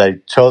 because I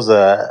chose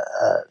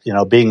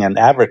being an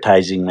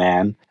advertising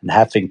man and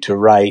having to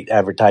write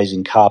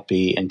advertising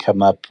copy and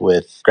come up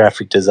with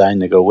graphic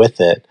design to go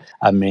with it.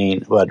 I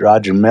mean, what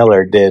Roger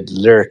Miller did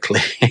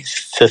lyrically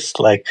is just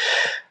like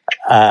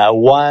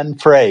one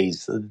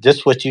phrase,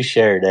 just what you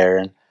shared,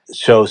 Aaron,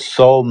 shows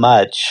so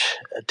much,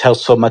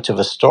 tells so much of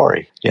a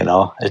story.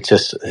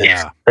 It's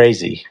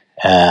crazy.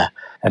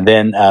 And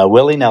then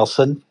Willie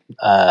Nelson.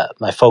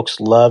 My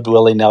folks loved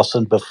Willie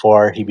Nelson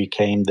before he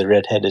became the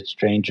redheaded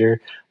stranger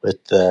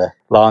with the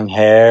long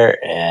hair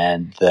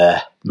and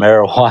the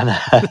marijuana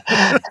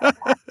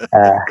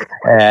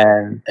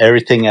and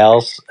everything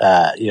else.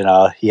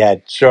 He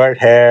had short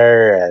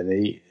hair,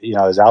 and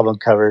his album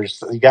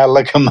covers, you got to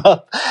look him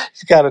up.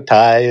 He's got a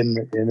tie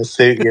and in a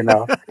suit,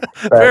 But,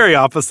 very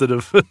opposite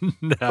of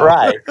now.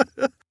 Right.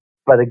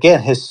 But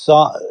again, his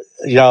song,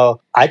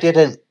 I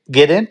didn't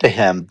get into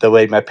him the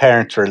way my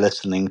parents were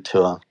listening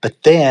to him.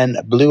 But then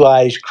Blue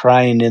Eyes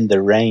Crying in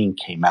the Rain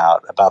came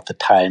out about the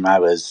time I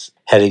was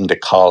heading to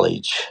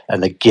college.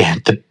 And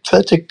again,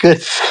 such a good,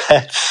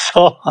 sad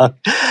song.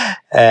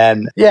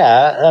 And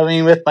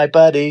with my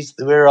buddies,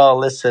 we were all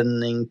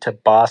listening to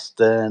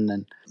Boston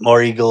and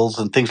More Eagles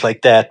and things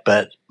like that.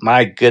 But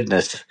my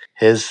goodness,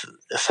 his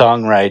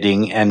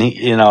songwriting, and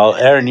he,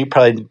 Aaron, you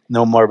probably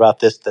know more about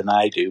this than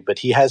I do, but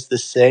he has the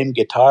same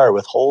guitar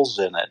with holes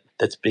in it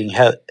that's being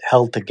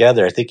held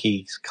together. I think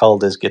he's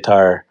called his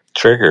guitar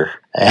Trigger,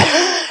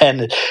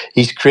 and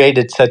he's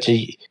created such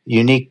a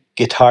unique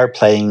guitar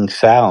playing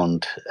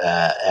sound,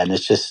 and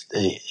it's just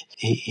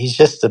he's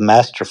just a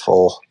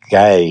masterful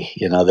guy,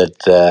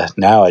 that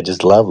now I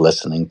just love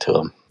listening to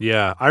him.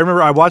 Yeah, I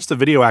remember I watched the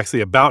video actually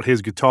about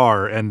his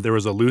guitar, and there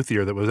was a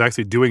luthier that was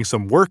actually doing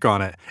some work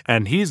on it.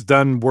 And he's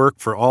done work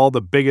for all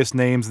the biggest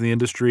names in the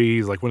industry.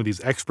 He's like one of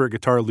these expert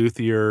guitar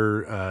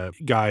luthier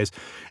guys.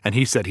 And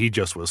he said he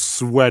just was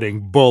sweating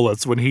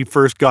bullets when he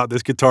first got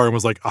this guitar and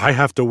was like, I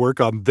have to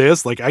work on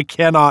this. Like, I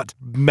cannot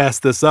mess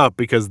this up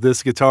because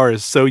this guitar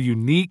is so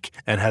unique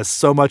and has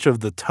so much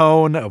of the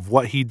tone of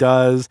what he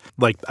does.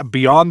 Like,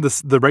 beyond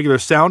the regular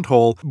sound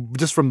hole,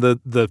 just from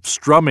the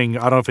strumming,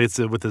 I don't know if it's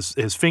with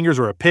his fingers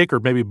or a pick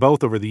or maybe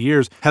both over the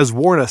years, has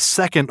worn a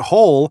second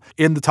hole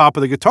in the top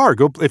of the guitar.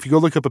 If you go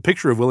look up a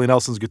picture of Willie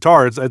Nelson's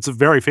guitar, it's a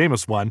very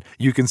famous one.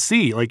 You can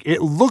see, like,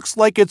 it looks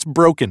like it's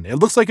broken. It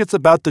looks like it's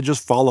about to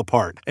just fall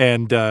apart.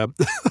 And I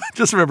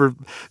just remember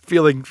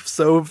feeling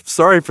so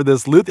sorry for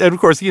this luthier. And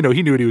of course, he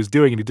knew what he was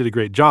doing and he did a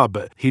great job,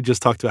 but he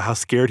just talked about how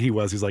scared he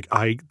was. He's like,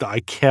 I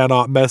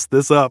cannot mess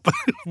this up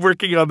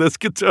working on this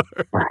guitar.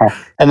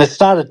 And it's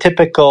not a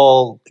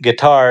typical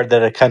guitar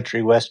that a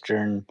country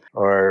western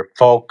or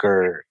folk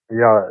or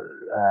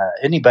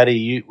anybody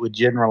you would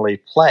generally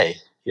play.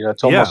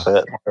 It's almost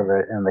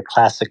in the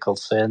classical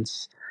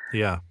sense.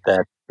 Yeah,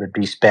 that would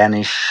be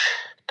Spanish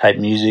type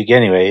music.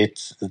 Anyway,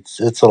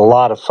 it's a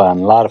lot of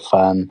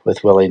fun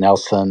with Willie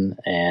Nelson,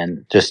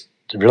 and just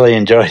really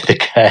enjoy the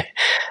guy.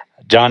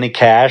 Johnny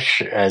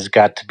Cash has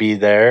got to be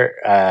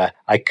there.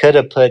 I could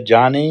have put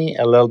Johnny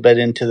a little bit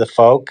into the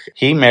folk.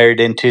 He married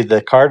into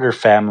the Carter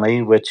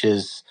family, which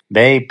is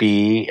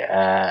maybe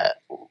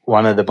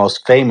one of the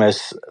most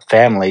famous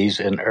families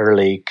in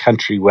early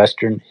country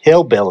western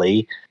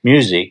hillbilly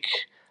music.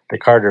 The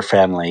Carter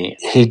family.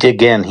 He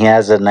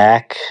has a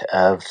knack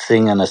of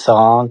singing a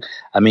song.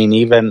 I mean,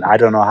 even, I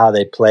don't know how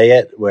they play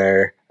it,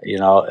 where,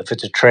 if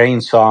it's a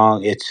train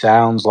song, it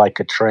sounds like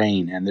a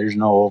train and there's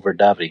no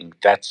overdubbing.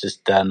 That's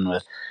just done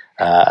with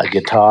a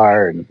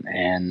guitar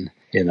and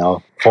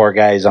four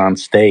guys on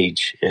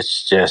stage.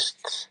 It's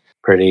just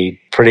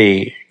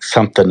pretty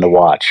something to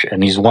watch.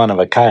 And he's one of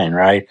a kind,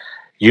 right?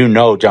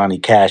 Johnny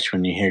Cash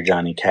when you hear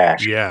Johnny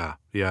Cash. Yeah.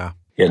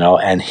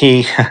 And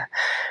he,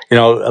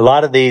 a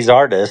lot of these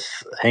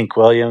artists, Hank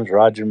Williams,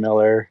 Roger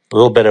Miller, a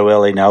little bit of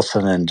Willie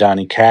Nelson and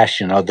Johnny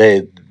Cash,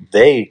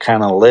 they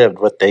kind of lived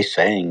what they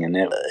sang, and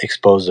it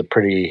exposed a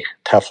pretty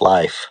tough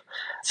life.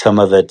 Some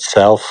of it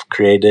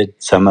self-created,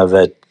 some of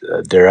it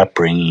their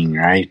upbringing,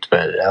 right?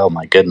 But, oh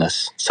my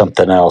goodness,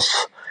 something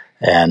else.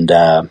 And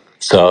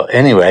so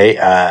anyway,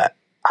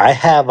 I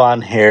have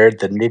on here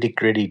the Nitty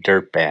Gritty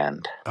Dirt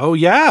Band. Oh,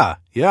 yeah.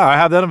 Yeah, I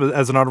have that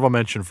as an honorable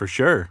mention for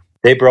sure.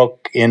 They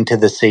broke into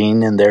the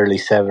scene in the early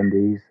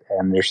 70s,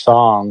 and their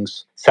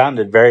songs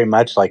sounded very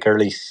much like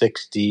early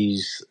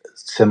 60s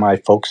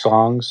semi-folk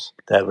songs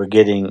that were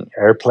getting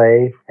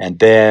airplay. And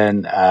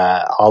then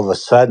all of a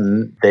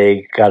sudden,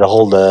 they got a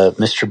hold of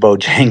Mr.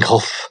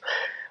 Bojangles.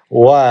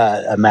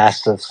 What a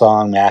massive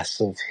song,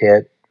 massive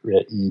hit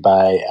written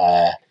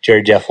by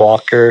Jerry Jeff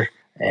Walker.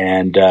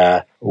 And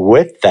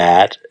with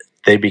that,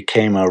 they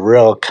became a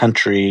real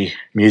country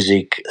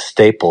music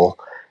staple.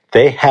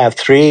 They have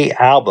 3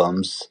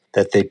 albums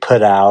that they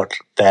put out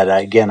that,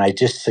 again, I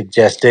just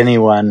suggest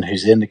anyone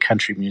who's into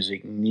country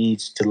music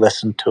needs to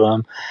listen to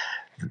them.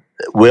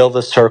 Will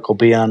the Circle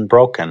Be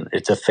Unbroken?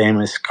 It's a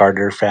famous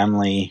Carter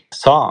family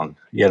song.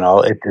 You know,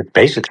 it's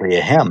basically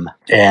a hymn.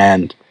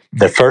 And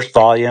the first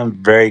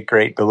volume, very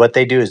great. But what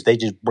they do is they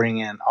just bring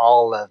in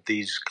all of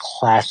these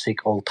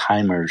classic old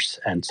timers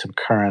and some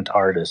current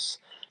artists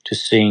to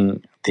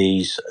sing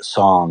these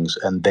songs,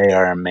 and they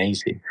are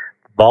amazing.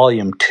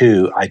 Volume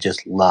 2, I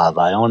just love.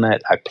 I own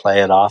it. I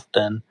play it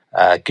often.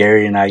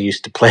 Gary and I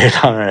used to play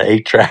it on an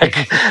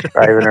 8-track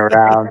driving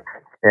around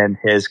in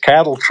his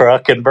cattle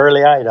truck in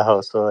Burley,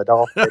 Idaho. So it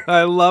all fits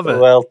I love it.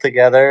 well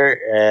together.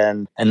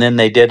 And then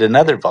they did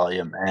another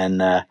volume. And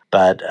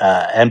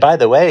by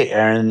the way,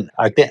 Aaron,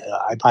 I think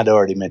I might have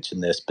already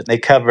mentioned this, but they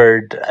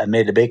covered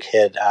made a big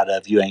hit out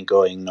of "You Ain't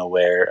Going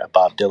Nowhere," a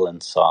Bob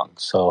Dylan song.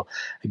 So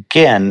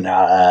again,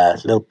 a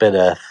little bit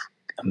of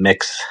a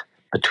mix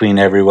between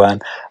everyone.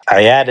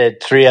 I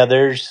added 3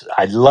 others.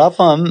 I love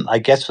them. I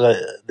guess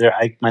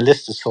my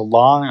list is so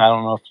long. I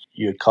don't know if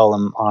you'd call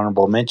them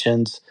honorable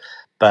mentions,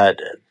 but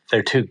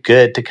they're too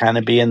good to kind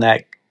of be in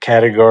that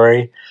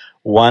category.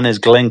 One is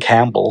Glenn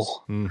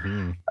Campbell.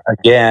 Mm-hmm.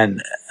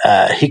 Again,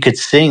 he could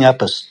sing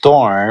up a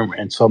storm,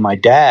 and so my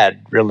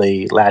dad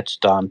really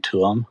latched on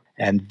to him.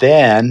 And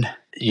then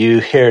you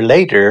hear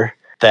later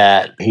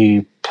that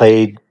he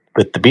played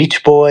with the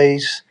Beach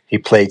Boys. He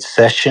played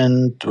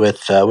session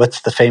with,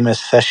 what's the famous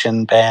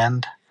session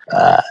band?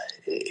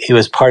 He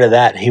was part of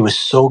that. He was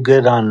so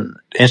good on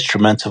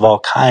instruments of all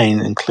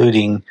kinds,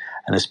 including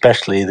and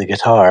especially the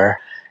guitar.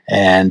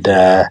 And,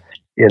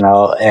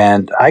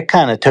 and I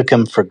kind of took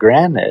him for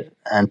granted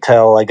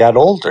until I got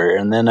older.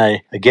 And then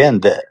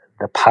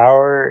the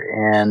power,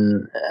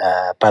 and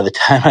by the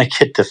time I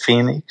get to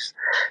Phoenix,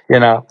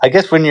 I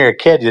guess when you're a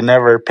kid, you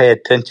never pay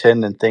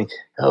attention and think,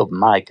 oh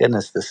my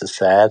goodness, this is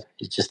sad.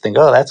 You just think,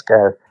 oh, that's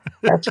a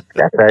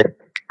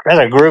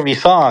groovy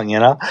song,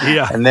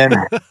 Yeah. And then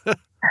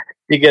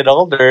you get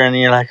older and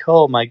you're like,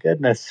 oh my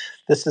goodness,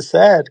 this is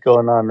sad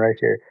going on right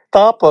here.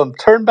 Stop them,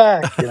 turn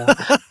back.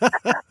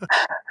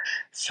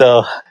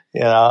 So,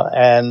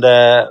 and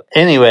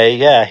anyway,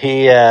 yeah,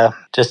 he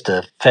just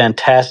a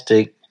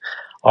fantastic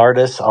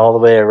artist all the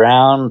way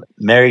around.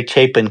 Mary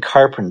Chapin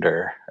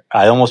Carpenter,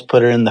 I almost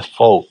put her in the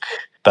folk,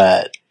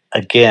 but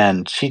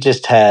again, she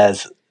just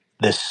has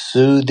this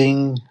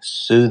soothing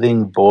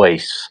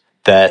voice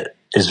that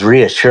is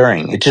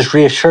reassuring. It just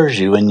reassures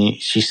you when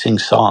she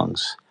sings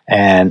songs.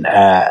 And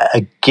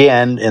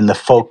again, in the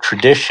folk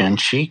tradition,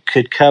 she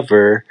could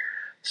cover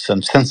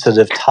some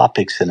sensitive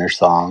topics in her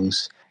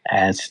songs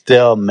and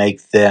still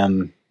make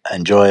them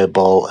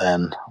enjoyable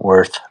and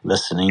worth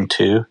listening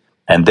to.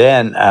 And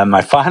then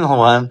my final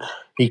one,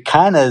 he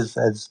kind of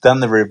has done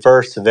the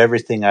reverse of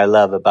everything I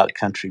love about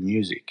country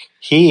music.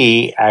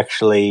 He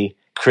actually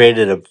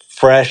created a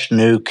fresh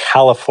new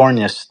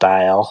California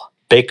style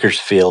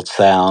Bakersfield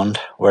sound,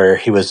 where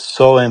he was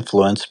so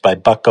influenced by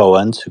Buck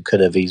Owens, who could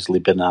have easily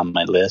been on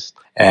my list,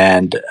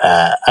 and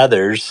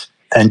others,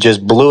 and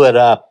just blew it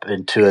up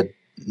into a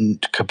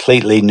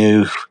completely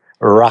new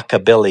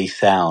rockabilly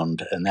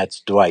sound, and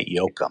that's Dwight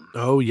Yoakam.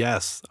 Oh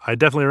yes, I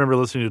definitely remember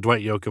listening to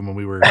Dwight Yoakam when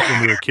we were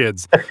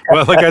kids.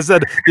 Well, like I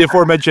said, the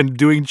aforementioned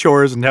doing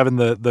chores and having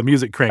the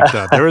music cranked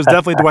up. There was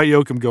definitely Dwight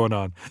Yoakam going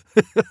on.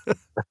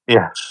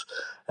 Yes.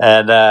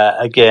 And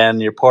again,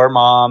 your poor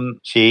mom,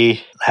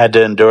 she had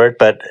to endure it,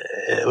 but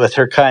with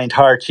her kind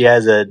heart, she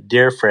has a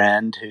dear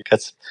friend who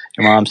cuts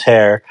your mom's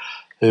hair,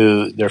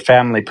 who their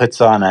family puts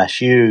on a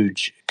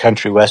huge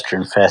country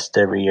western fest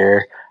every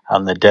year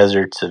on the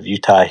deserts of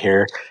Utah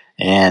here.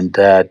 And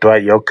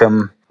Dwight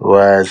Yoakam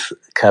was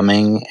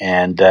coming,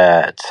 and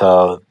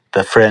so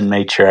the friend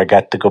made sure I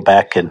got to go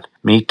back and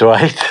meet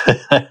Dwight.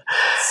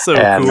 So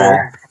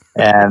cool.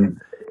 And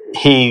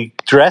he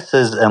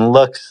dresses and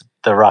looks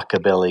the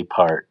rockabilly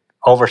part.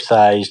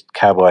 Oversized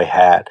cowboy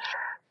hat,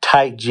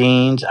 tight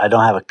jeans. I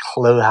don't have a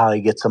clue how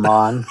he gets them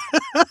on.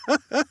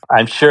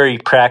 I'm sure he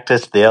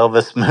practiced the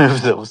Elvis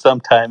moves at some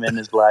time in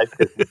his life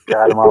because he's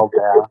got them all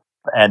down.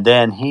 And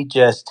then he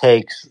just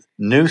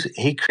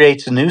he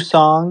creates new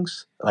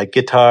songs like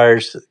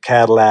guitars,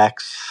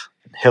 Cadillacs,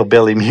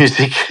 hillbilly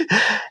music,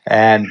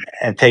 and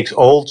takes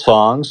old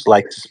songs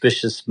like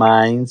Suspicious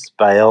Minds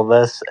by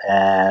Elvis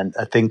and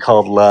a thing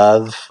called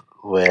Love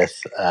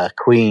with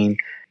Queen,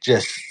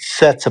 just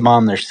sets them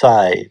on their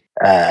side.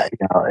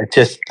 It's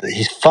just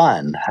he's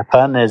fun.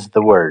 Fun is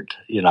the word.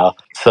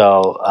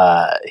 So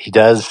he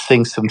does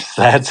sing some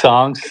sad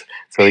songs.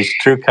 So he's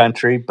true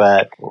country,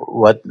 but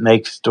what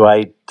makes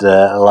Dwight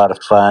a lot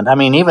of fun? I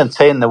mean, even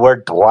saying the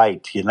word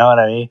Dwight, you know what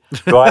I mean?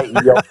 Dwight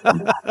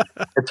Yoakam.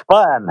 It's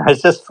fun.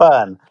 It's just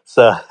fun.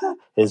 So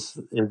his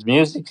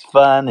music's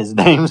fun. His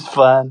name's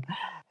fun,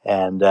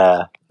 and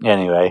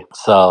anyway,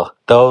 so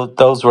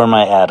those were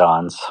my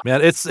add-ons.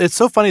 Man, it's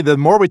so funny. The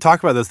more we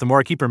talk about this, the more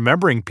I keep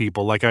remembering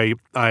people. Like I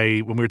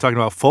when we were talking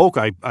about folk,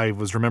 I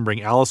was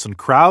remembering Alison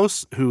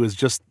Krauss, who is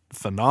just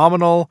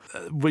phenomenal.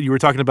 You were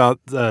talking about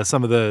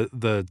some of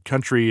the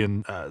country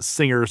and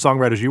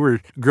singer-songwriters you were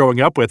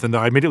growing up with, and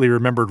I immediately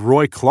remembered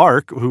Roy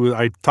Clark, who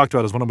I talked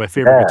about as one of my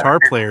favorite guitar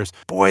players.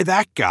 Boy,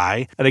 that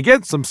guy. And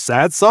again, some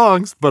sad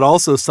songs, but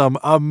also some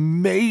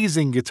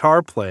amazing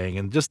guitar playing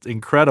and just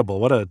incredible.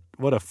 What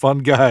a fun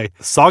guy.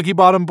 Soggy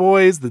Bottom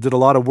Boys, that did a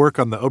lot of work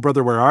on the Oh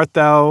Brother Where Art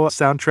Thou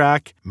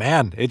soundtrack.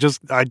 Man,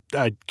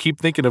 I keep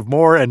thinking of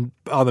more. And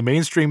on the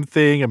mainstream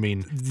thing, I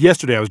mean,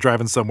 yesterday I was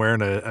driving somewhere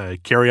and a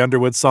Carrie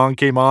Underwood song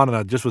came on, and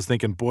I just was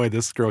thinking, boy,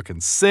 this girl can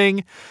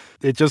sing.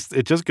 It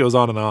just goes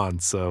on and on.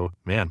 So,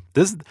 man,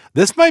 this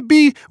might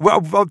be,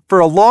 well, for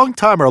a long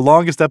time, our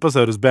longest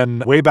episode has been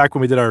way back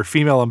when we did our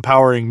female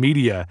empowering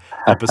media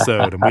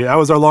episode, and that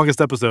was our longest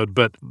episode.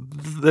 But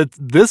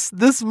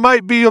this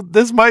might be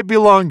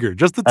longer.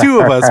 Just the two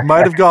of us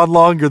might have gone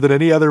longer than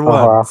any other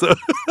one. So.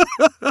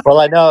 Well,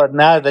 I know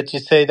now that you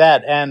say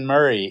that, Anne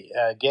Murray,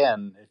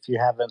 again, if you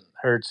haven't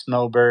heard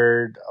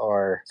Snowbird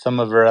or some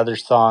of her other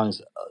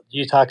songs,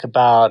 you talk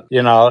about,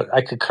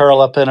 I could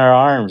curl up in her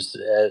arms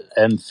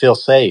and feel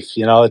safe.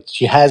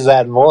 She has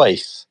that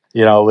voice.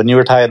 When you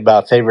were talking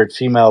about favorite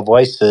female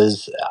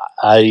voices,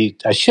 I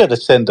should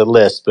have sent a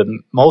list, but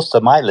most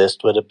of my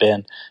list would have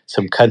been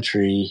some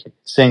country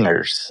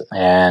singers.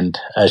 And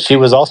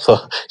she's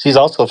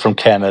also from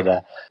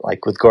Canada,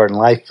 like with Gordon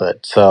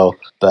Lightfoot. So,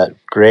 but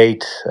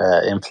great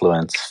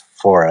influence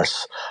for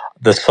us.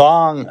 The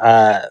song,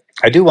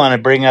 I do want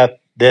to bring up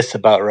this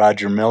about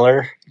Roger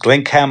Miller.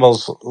 Glenn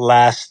Campbell's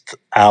last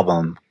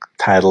album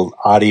titled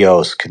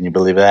Adios, can you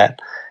believe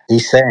that? He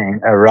sang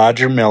a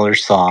Roger Miller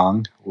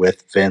song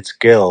with Vince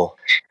Gill.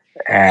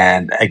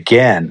 And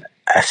again,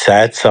 a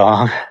sad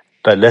song,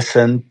 but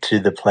listen to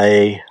the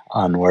play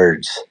on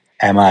words.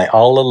 Am I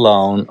all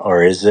alone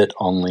or is it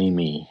only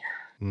me?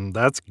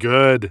 That's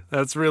good.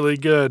 That's really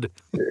good.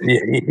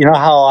 You know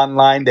how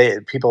online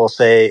people will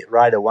say,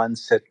 write a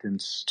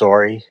one-sentence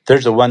story?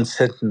 There's a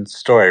one-sentence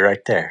story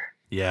right there.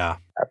 Yeah.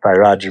 By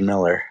Roger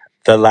Miller.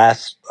 The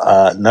last,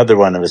 another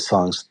one of his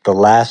songs, the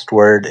last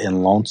word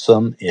in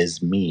Lonesome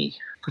is me.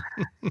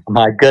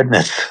 My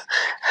goodness.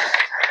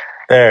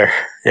 There,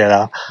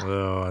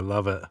 Oh, I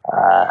love it.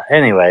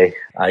 Anyway,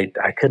 I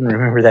couldn't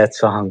remember that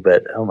song,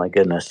 but oh my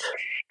goodness.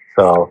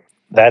 So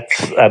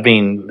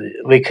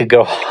we could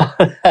go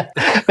on.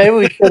 Maybe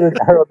we should have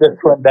narrowed this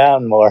one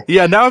down more.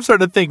 Yeah, now I'm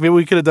starting to think maybe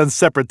we could have done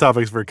separate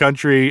topics for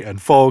country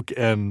and folk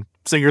and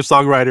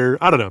singer-songwriter.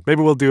 I don't know.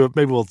 Maybe we'll do it.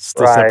 Maybe we'll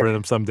still separate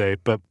them someday.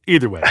 But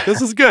either way,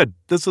 this is good.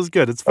 This was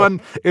good. It's fun.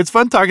 It's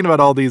fun talking about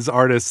all these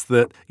artists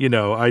that,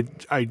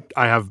 I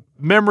have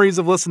memories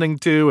of listening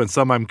to, and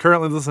some I'm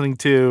currently listening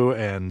to,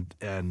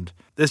 and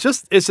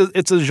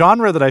it's a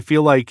genre that I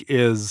feel like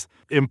is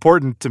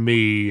important to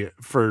me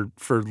for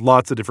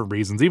lots of different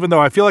reasons. Even though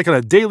I feel like on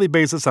a daily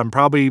basis I'm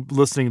probably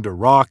listening to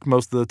rock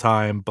most of the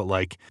time, but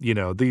like,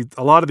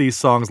 a lot of these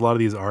songs, a lot of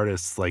these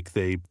artists, like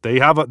they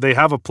have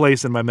a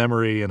place in my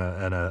memory and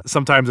a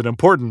sometimes an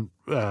important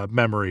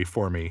memory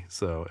for me.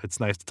 So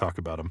it's nice to talk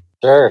about them.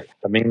 Sure.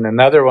 I mean,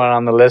 another one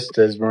on the list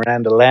is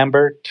Miranda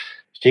Lambert.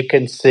 She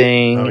can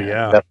sing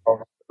the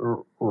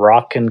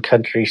rock and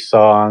country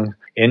song,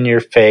 In Your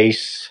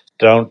Face,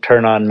 Don't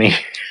Turn on Me.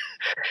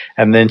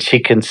 And then she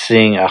can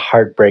sing a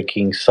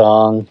heartbreaking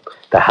song,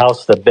 The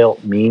House That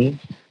Built Me.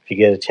 If you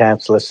get a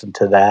chance, listen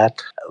to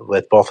that.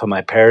 With both of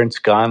my parents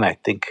gone, I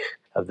think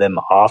of them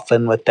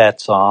often with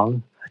that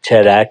song.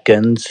 Chet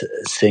Atkins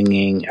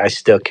singing I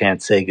Still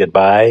Can't Say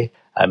Goodbye.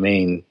 I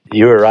mean,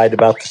 you were right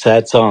about the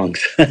sad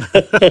songs.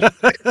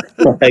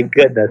 My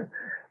goodness.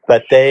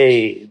 But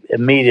they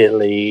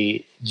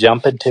immediately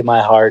jump into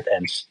my heart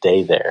and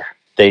stay there.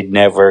 They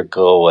never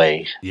go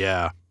away.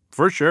 Yeah,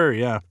 for sure,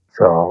 yeah.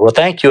 So, well,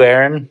 thank you,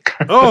 Aaron.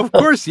 Oh, of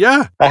course,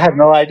 yeah. I have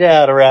no idea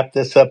how to wrap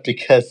this up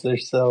because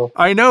there's so.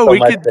 I know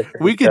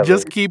we could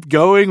just keep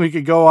going. We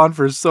could go on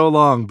for so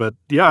long, but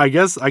yeah, I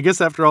guess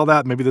after all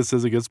that, maybe this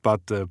is a good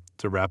spot to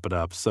wrap it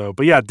up. So,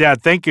 but yeah,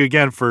 Dad, thank you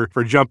again for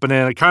jumping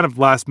in. Kind of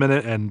last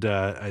minute, and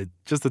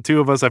just the two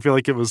of us. I feel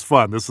like it was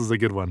fun. This was a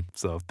good one.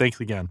 So, thanks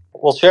again.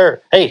 Well,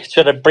 sure. Hey,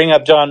 should I bring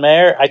up John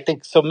Mayer? I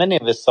think so many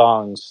of his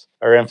songs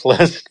are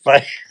influenced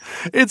by.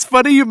 It's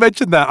funny you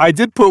mentioned that. I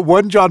did put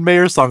one John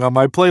Mayer song on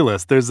my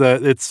playlist.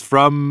 It's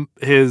from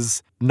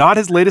not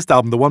his latest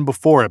album, the one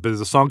before it, but there's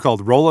a song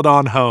called Roll It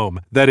On Home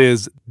that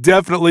is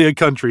definitely a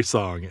country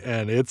song,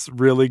 and it's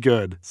really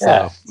good.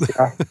 So.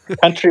 Yeah,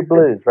 country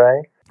blues,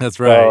 right? That's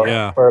right,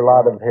 yeah. For a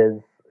lot of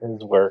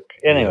his work.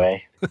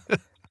 Anyway. Yeah.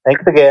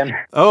 Thanks again.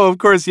 Oh, of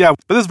course, yeah.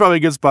 But this is probably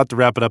a good spot to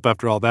wrap it up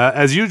after all that.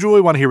 As usual,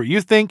 we want to hear what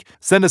you think.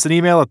 Send us an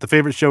email at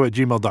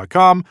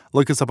thefavoriteshow@gmail.com.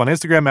 Look us up on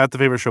Instagram at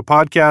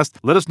 @thefavoriteshowpodcast.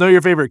 Let us know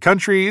your favorite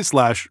country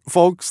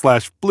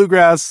 /folk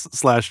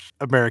 /bluegrass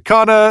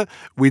 /Americana.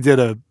 We did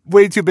a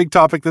way too big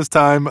topic this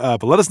time,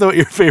 but let us know what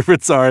your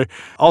favorites are.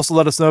 Also,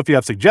 let us know if you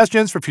have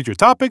suggestions for future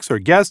topics or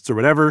guests or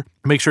whatever.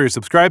 Make sure you're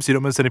subscribed so you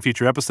don't miss any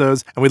future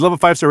episodes. And we'd love a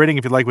 5-star rating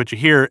if you like what you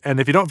hear. And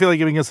if you don't feel like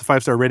giving us a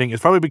 5-star rating,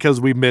 it's probably because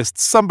we missed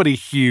somebody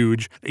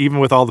huge, even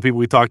with all the people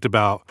we talked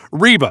about.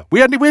 Reba. We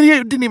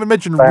didn't even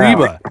mention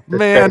Reba.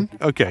 Man.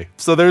 Okay.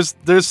 So there's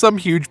some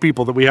huge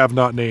people that we have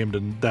not named,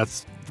 and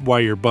that's why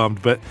you're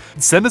bummed. But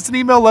send us an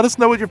email, let us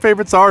know what your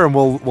favorites are, and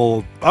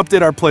we'll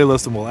update our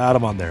playlist and we'll add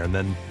them on there, and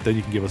then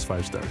you can give us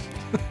 5 stars.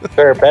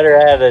 Sure, better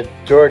add a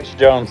George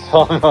Jones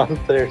song on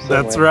there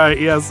somewhere. That's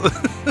right, yes.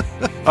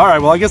 All right,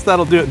 well, I guess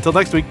that'll do it. Until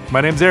next week,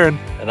 my name's Aaron.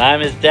 And I'm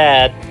his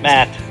dad,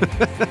 Matt.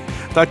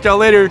 Talk to y'all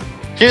later.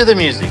 Cue the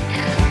music.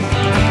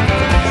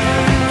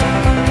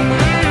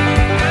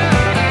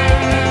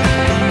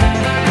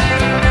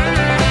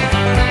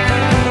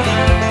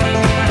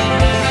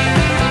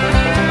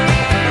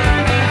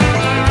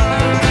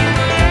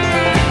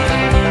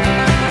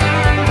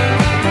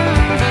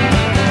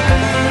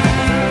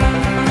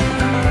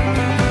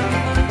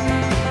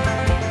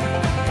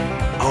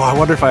 I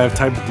wonder if I have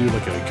time to do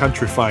like a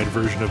countrified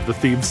version of the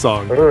theme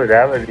song. Ooh,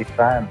 that would be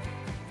fun.